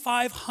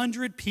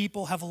 2,500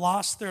 people have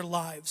lost their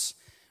lives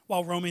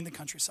while roaming the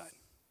countryside.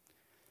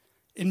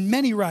 In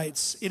many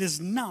rights, it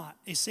is not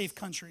a safe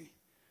country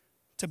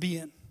to be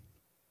in.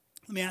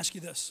 Let me ask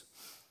you this.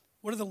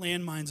 What are the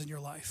landmines in your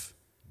life?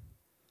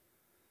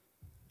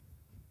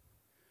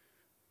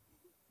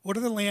 What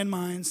are the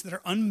landmines that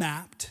are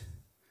unmapped,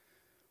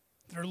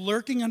 that are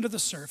lurking under the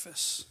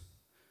surface,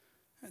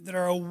 that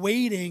are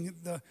awaiting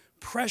the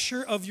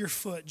pressure of your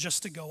foot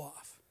just to go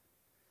off?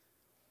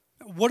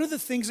 What are the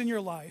things in your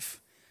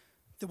life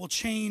that will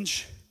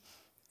change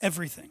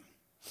everything?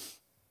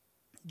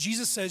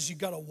 Jesus says you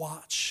got to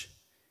watch.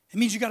 It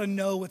means you got to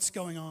know what's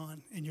going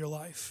on in your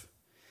life.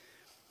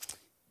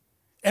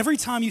 Every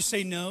time you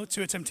say no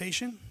to a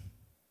temptation,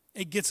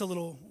 it gets a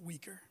little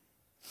weaker.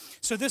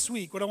 So this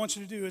week, what I want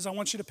you to do is I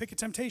want you to pick a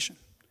temptation,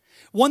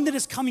 one that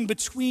is coming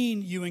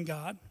between you and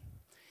God,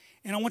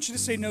 and I want you to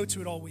say no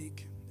to it all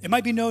week. It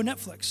might be no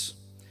Netflix.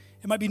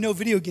 It might be no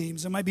video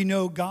games. It might be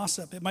no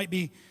gossip. It might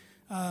be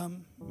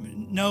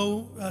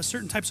no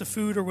certain types of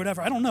food or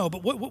whatever. I don't know,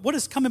 but what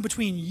is coming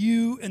between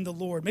you and the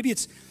Lord? Maybe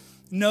it's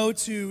no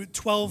to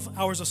 12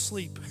 hours of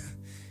sleep.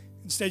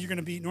 Instead, you're going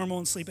to be normal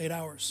and sleep 8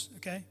 hours,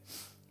 okay?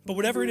 But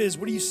whatever it is,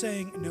 what are you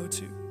saying no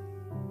to?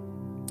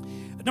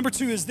 Number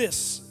 2 is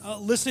this.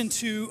 Listen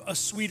to a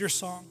sweeter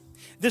song.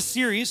 This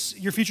series,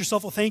 Your Future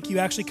Self Will Thank You,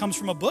 actually comes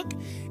from a book,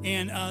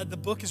 and the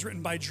book is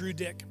written by Drew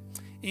Dick.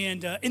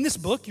 And in this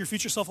book, Your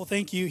Future Self Will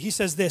Thank You, he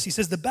says this. He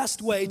says, the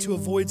best way to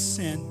avoid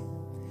sin,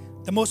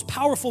 the most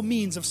powerful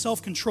means of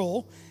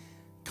self-control,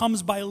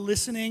 comes by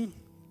listening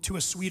to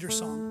a sweeter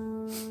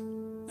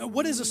song. Now,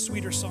 what is a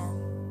sweeter song?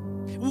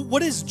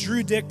 What is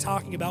Drew Dick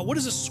talking about? What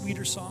is a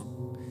sweeter song?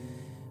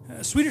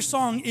 A sweeter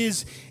song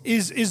is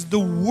the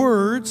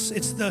words,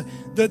 it's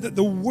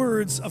the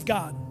words of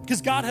God.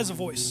 Because God has a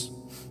voice.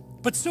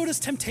 But so does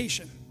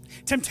temptation.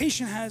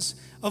 Temptation has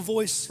a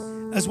voice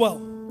as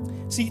well.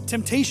 See,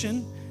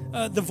 temptation,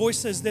 the voice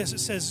says this. It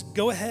says,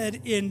 go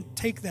ahead and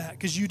take that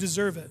because you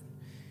deserve it.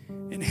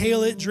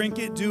 Inhale it, drink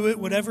it, do it,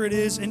 whatever it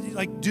is, and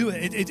like do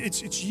it.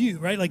 It's you,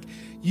 right? Like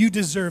you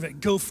deserve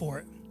it. Go for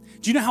it.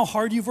 Do you know how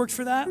hard you've worked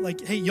for that?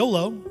 Like, hey,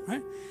 YOLO,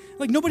 right?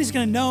 Like nobody's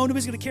going to know,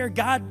 nobody's going to care.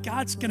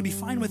 God's going to be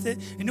fine with it,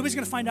 and nobody's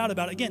going to find out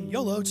about it. Again,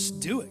 YOLO, just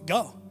do it.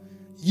 Go.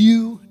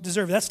 You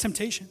deserve it. That's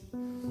temptation.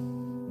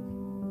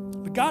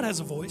 But God has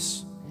a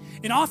voice,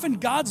 and often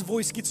God's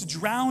voice gets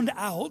drowned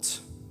out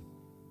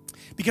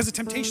because of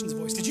temptation's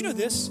voice. Did you know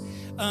this?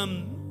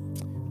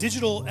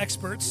 Digital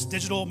experts,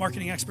 digital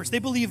marketing experts, they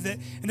believe that,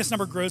 and this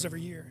number grows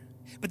every year,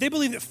 but they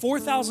believe that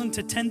 4,000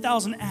 to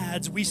 10,000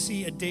 ads we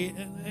see a day,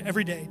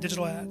 every day,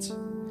 digital ads.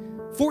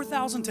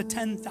 4,000 to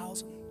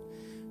 10,000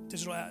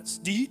 digital ads.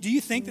 Do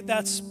you think that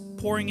that's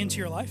pouring into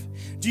your life?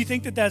 Do you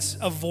think that that's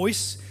a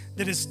voice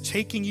that is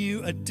taking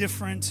you a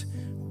different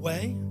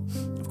way?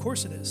 Of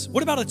course it is.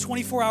 What about a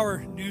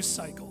 24-hour news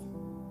cycle?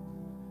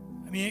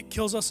 I mean, it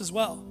kills us as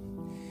well.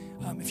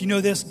 If you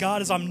know this,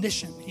 God is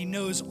omniscient. He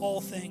knows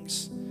all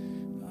things.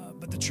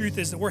 But the truth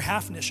is that we're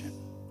half-niscient.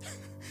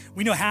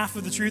 We know half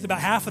of the truth about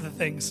half of the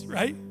things,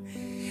 right?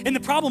 And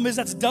the problem is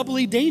that's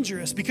doubly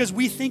dangerous because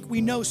we think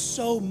we know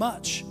so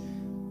much.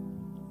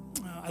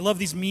 I love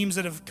these memes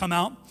that have come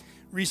out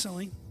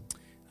recently.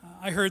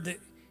 I heard that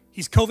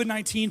he's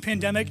COVID-19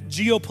 pandemic,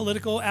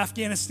 geopolitical,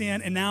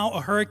 Afghanistan, and now a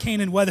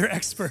hurricane and weather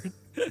expert.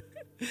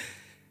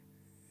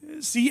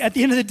 See, at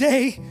the end of the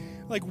day,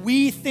 like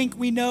we think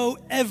we know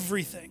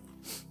everything.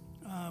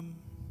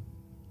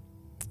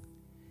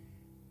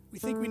 We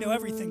think we know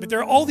everything, but there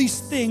are all these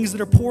things that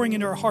are pouring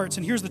into our hearts,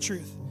 and here's the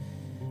truth.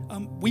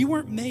 We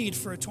weren't made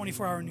for a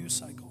 24-hour news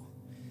cycle.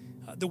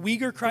 The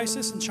Uyghur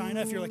crisis in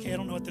China, if you're like, hey, I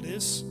don't know what that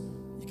is,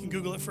 you can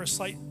Google it for a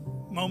slight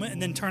moment and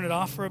then turn it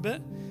off for a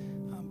bit.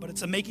 But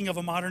it's a making of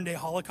a modern-day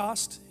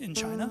Holocaust in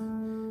China.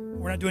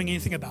 We're not doing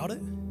anything about it.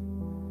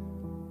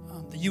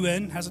 The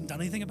UN hasn't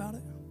done anything about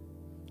it.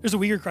 There's a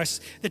Uyghur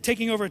crisis. They're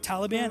taking over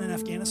Taliban in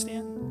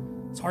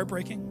Afghanistan. It's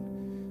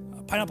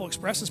heartbreaking. Pineapple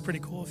Express is pretty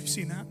cool if you've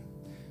seen that.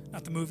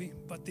 Not the movie,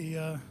 but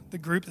the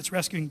group that's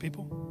rescuing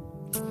people.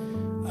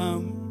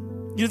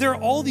 There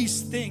are all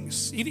these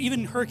things,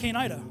 even Hurricane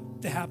Ida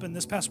that happened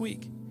this past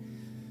week.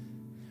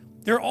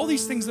 There are all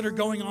these things that are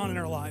going on in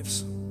our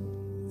lives.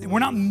 And we're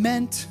not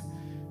meant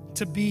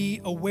to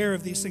be aware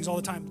of these things all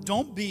the time.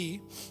 Don't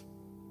be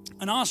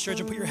an ostrich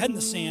and put your head in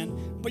the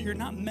sand, but you're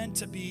not meant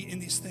to be in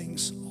these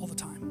things all the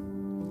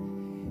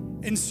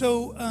time. And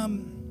so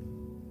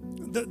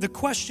the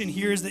question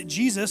here is that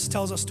Jesus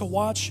tells us to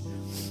watch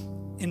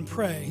and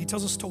pray. He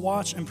tells us to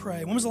watch and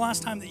pray. When was the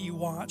last time that you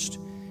watched?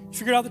 You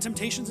figured out the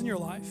temptations in your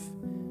life,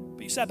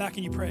 but you sat back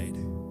and you prayed.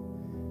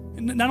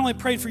 And not only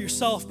prayed for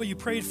yourself, but you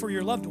prayed for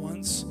your loved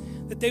ones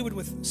that they would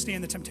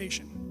withstand the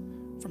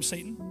temptation from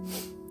Satan.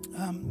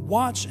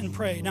 Watch and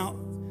pray. Now,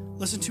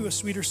 listen to a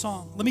sweeter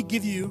song. Let me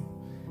give you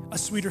a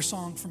sweeter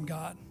song from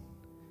God.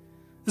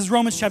 This is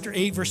Romans chapter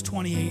 8, verse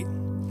 28.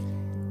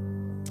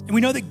 And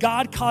we know that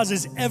God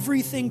causes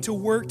everything to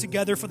work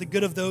together for the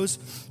good of those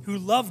who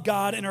love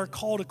God and are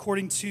called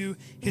according to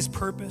his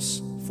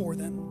purpose for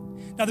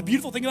them. Now, the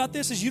beautiful thing about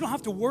this is you don't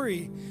have to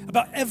worry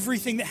about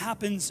everything that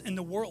happens in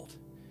the world.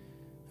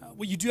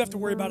 What you do have to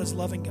worry about is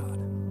loving God.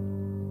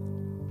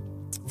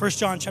 1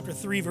 John chapter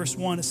 3, verse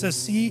 1, it says,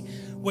 see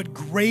what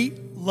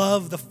great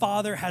love the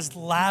Father has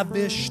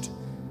lavished,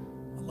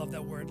 I love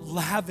that word,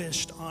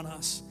 lavished on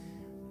us,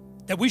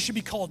 that we should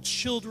be called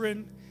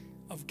children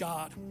of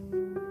God.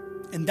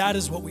 And that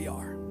is what we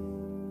are.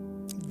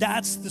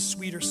 That's the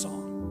sweeter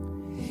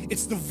song.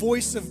 It's the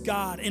voice of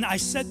God. And I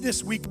said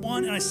this week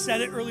one, and I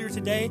said it earlier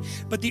today,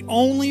 but the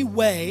only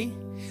way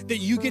that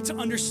you get to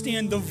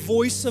understand the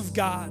voice of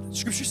God,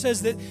 Scripture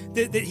says that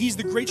he's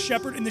the great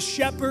shepherd, and the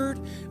shepherd,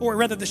 or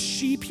rather the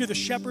sheep hear the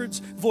shepherd's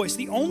voice.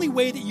 The only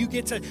way that you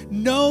get to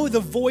know the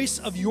voice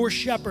of your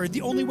shepherd,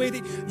 the only way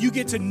that you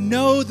get to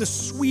know the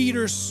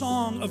sweeter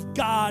song of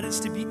God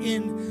is to be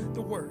in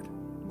the Word.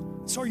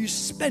 So are you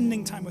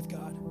spending time with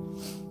God?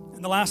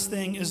 And the last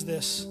thing is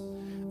this.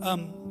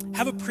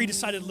 Have a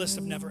pre-decided list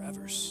of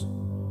never-evers.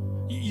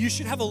 You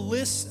should have a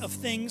list of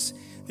things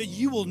that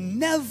you will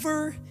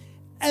never,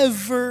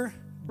 ever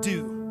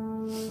do.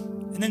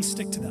 And then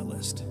stick to that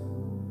list.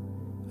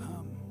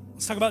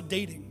 Let's talk about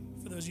dating.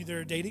 For those of you that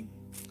are dating.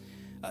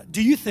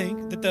 Do you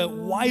think that the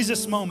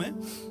wisest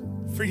moment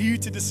for you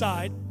to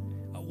decide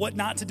what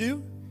not to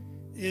do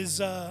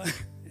is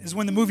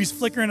when the movie's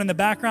flickering in the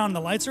background and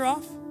the lights are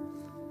off?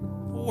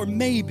 Or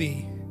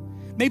maybe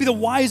the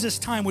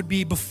wisest time would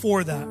be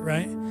before that,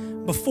 right?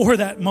 Before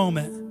that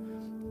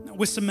moment,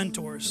 with some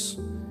mentors,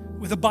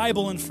 with a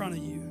Bible in front of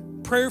you,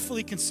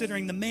 prayerfully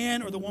considering the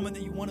man or the woman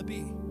that you want to be.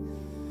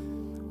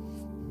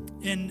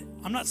 And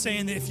I'm not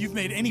saying that if you've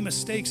made any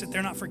mistakes that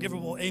they're not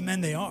forgivable.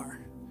 Amen, they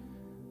are.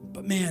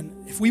 But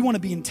man, if we want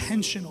to be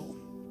intentional,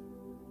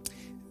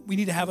 we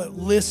need to have a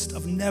list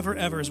of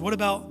never-evers. What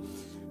about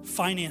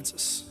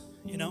finances,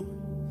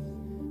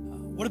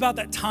 What about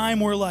that time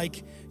where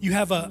you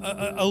have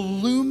a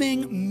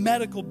looming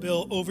medical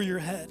bill over your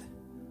head?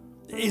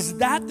 Is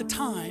that the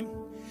time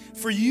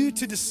for you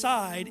to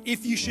decide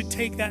if you should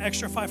take that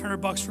extra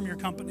 $500 from your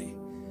company?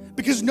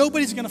 Because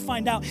nobody's going to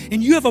find out.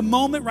 And you have a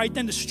moment right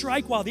then to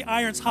strike while the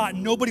iron's hot,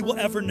 and nobody will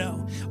ever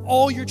know.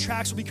 All your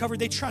tracks will be covered.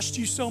 They trust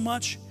you so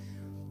much.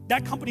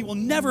 That company will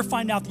never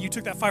find out that you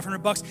took that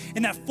 $500,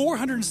 and that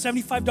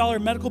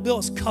 $475 medical bill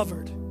is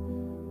covered.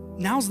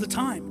 Now's the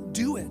time.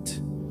 Do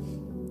it.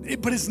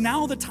 But is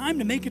now the time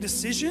to make a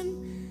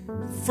decision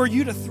for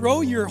you to throw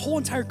your whole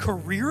entire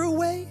career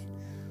away?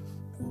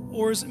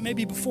 Or is it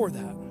maybe before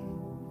that?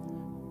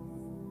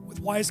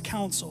 wise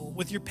counsel,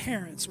 with your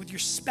parents, with your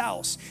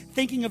spouse,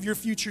 thinking of your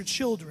future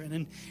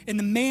children, and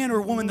the man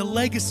or woman, the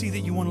legacy that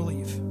you want to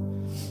leave.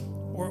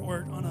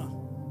 Or on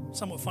a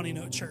somewhat funny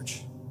note,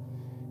 church.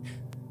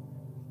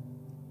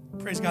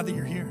 Praise God that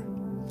you're here.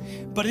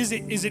 But is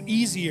it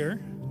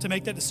easier to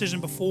make that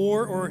decision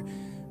before,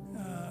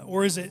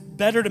 or is it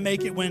better to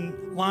make it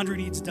when laundry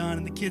needs done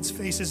and the kids'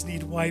 faces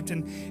need wiped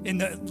and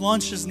the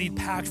lunches need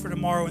packed for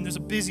tomorrow and there's a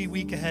busy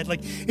week ahead?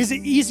 Like, is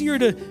it easier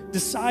to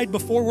decide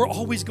before we're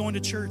always going to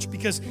church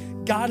because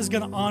God is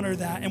going to honor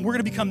that and we're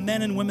going to become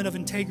men and women of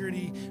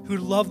integrity who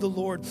love the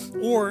Lord?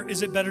 Or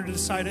is it better to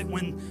decide it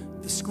when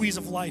the squeeze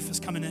of life is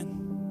coming in?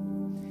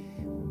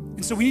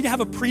 And so we need to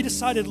have a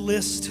pre-decided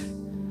list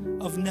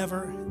of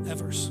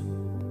never-evers.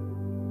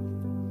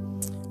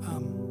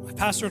 I've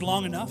pastored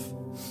long enough.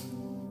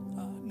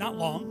 Not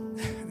long,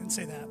 I didn't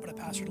say that, but I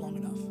pastored long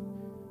enough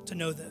to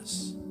know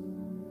this.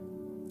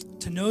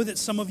 To know that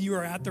some of you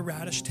are at the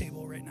radish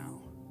table right now.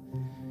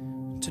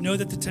 To know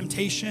that the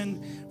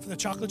temptation for the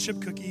chocolate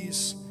chip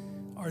cookies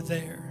are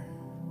there.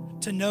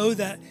 To know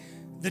that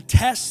the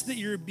test that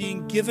you're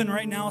being given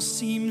right now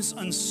seems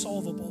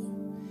unsolvable.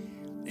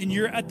 And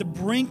you're at the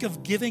brink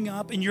of giving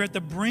up, and you're at the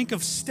brink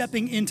of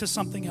stepping into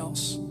something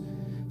else.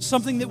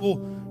 Something that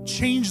will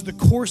change the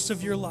course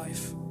of your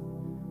life.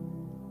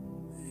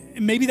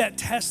 And maybe that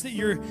test that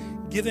you're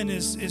given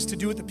is to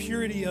do with the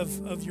purity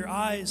of your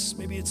eyes.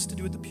 Maybe it's to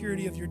do with the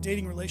purity of your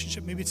dating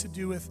relationship. Maybe it's to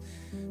do with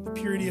the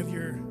purity of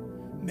your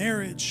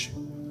marriage.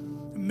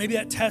 Maybe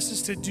that test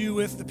is to do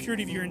with the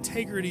purity of your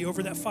integrity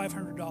over that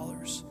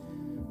 $500.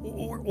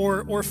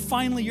 Or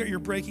finally you're at your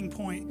breaking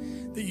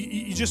point that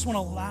you just want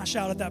to lash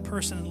out at that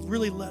person and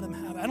really let them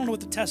have it. I don't know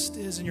what the test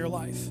is in your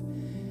life.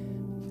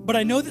 But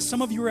I know that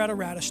some of you are at a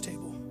radish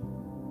table.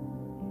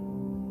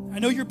 I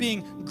know you're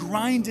being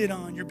grinded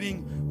on. You're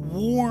being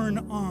worn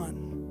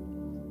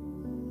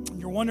on.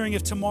 You're wondering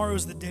if tomorrow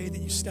is the day that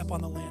you step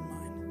on the landmine.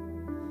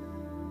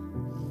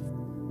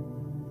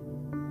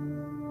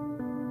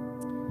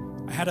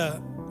 I had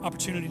an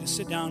opportunity to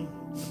sit down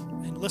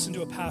and listen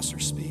to a pastor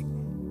speak.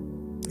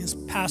 His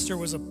pastor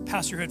was a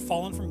pastor who had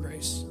fallen from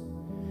grace.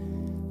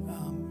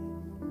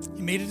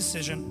 He made a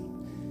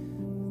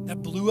decision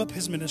that blew up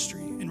his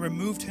ministry and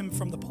removed him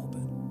from the pulpit.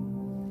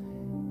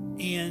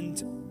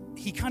 And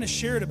he kind of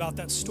shared about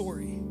that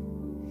story.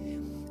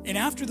 And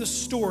after the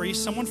story,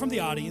 someone from the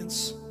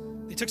audience,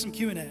 they took some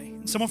Q&A,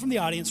 and someone from the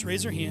audience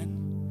raised their hand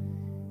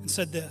and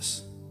said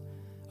this,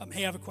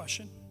 hey, I have a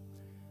question.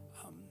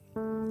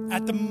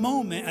 At the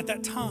moment, at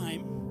that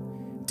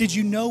time, did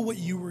you know what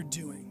you were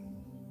doing?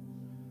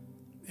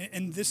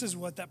 And this is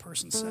what that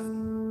person said.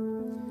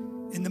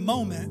 In the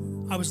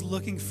moment, I was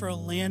looking for a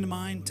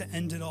landmine to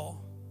end it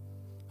all.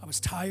 I was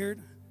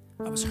tired,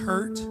 I was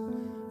hurt,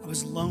 I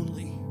was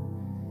lonely.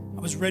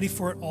 I was ready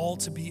for it all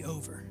to be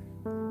over.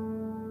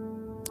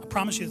 I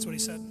promise you that's what he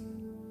said.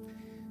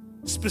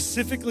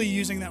 Specifically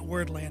using that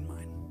word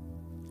landmine.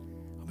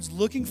 I was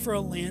looking for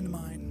a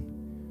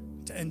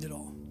landmine to end it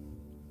all.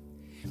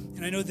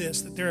 And I know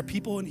this, that there are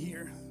people in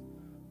here,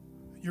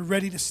 you're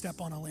ready to step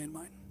on a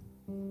landmine.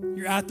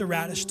 You're at the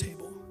radish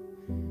table.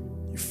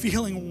 You're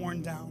feeling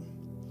worn down.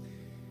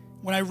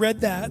 When I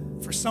read that,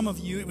 for some of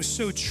you, it was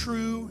so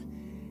true,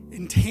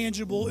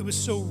 intangible, it was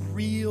so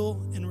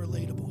real and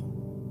relatable.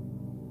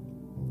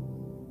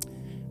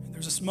 And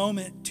there's this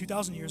moment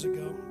 2,000 years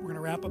ago, we're going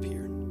to wrap up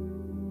here.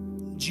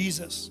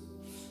 Jesus,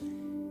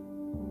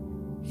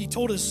 he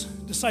told his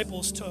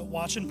disciples to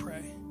watch and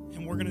pray,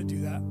 and we're going to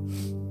do that.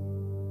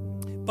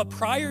 But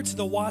prior to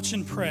the watch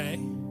and pray,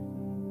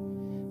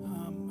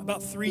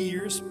 about 3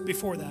 years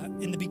before that,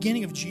 in the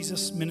beginning of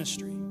Jesus'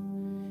 ministry,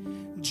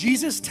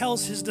 Jesus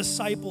tells his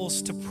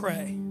disciples to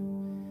pray.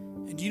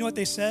 And do you know what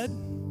they said?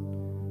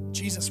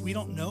 Jesus, we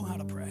don't know how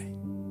to pray.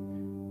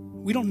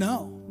 We don't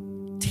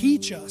know.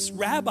 Teach us.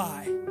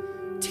 Rabbi,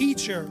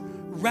 teacher,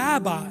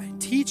 rabbi,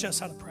 teach us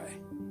how to pray.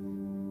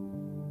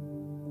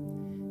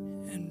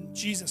 And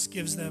Jesus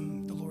gives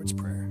them the Lord's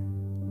Prayer.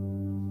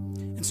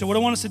 And so what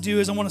I want us to do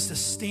is I want us to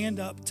stand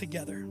up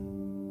together.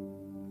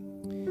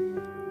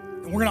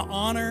 And we're going to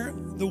honor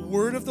the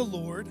word of the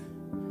Lord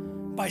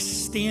by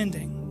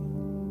standing.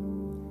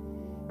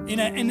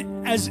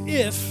 And as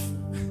if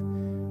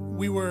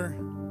we were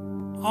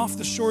off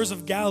the shores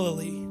of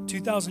Galilee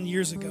 2,000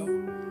 years ago,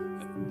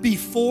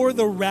 before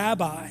the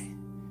rabbi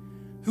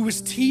who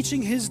was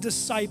teaching his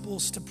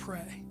disciples to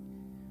pray.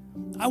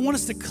 I want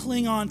us to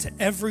cling on to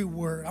every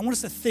word. I want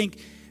us to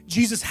think,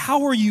 Jesus,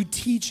 how are you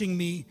teaching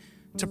me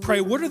to pray?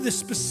 What are the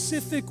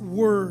specific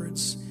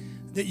words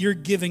that you're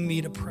giving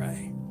me to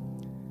pray?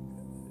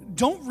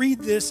 Don't read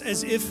this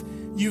as if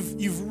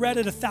you've read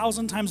it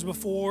 1,000 times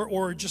before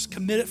or just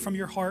commit it from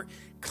your heart.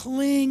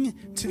 Cling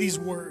to these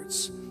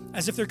words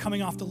as if they're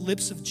coming off the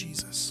lips of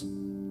Jesus.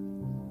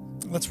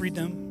 Let's read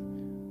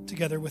them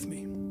together with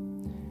me.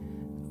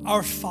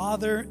 Our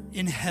Father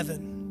in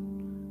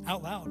heaven.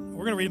 Out loud.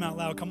 We're going to read them out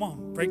loud. Come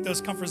on. Break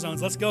those comfort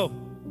zones. Let's go.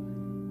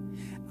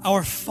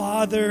 Our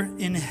Father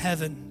in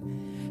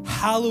heaven,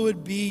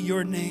 hallowed be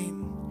your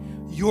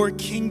name. Your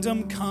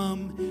kingdom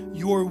come.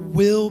 Your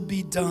will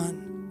be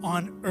done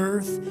on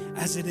earth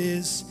as it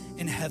is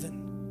in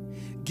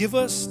heaven. Give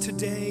us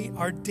today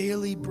our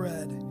daily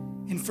bread,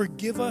 and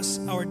forgive us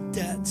our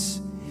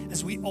debts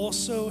as we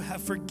also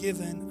have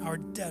forgiven our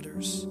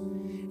debtors.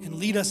 And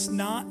lead us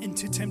not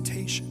into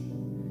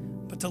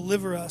temptation, but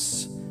deliver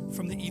us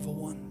from the evil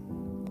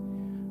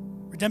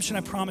one. Redemption,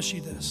 I promise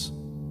you this.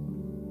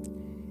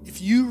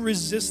 If you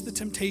resist the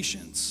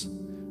temptations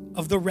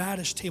of the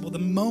radish table, the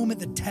moment,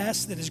 the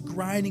test that is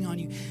grinding on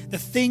you, the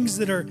things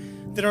that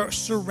are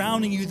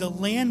surrounding you, the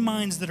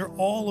landmines that are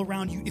all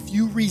around you, if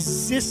you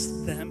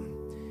resist them,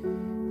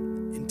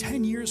 in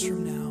 10 years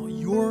from now,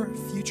 your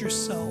future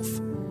self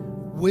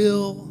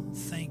will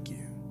thank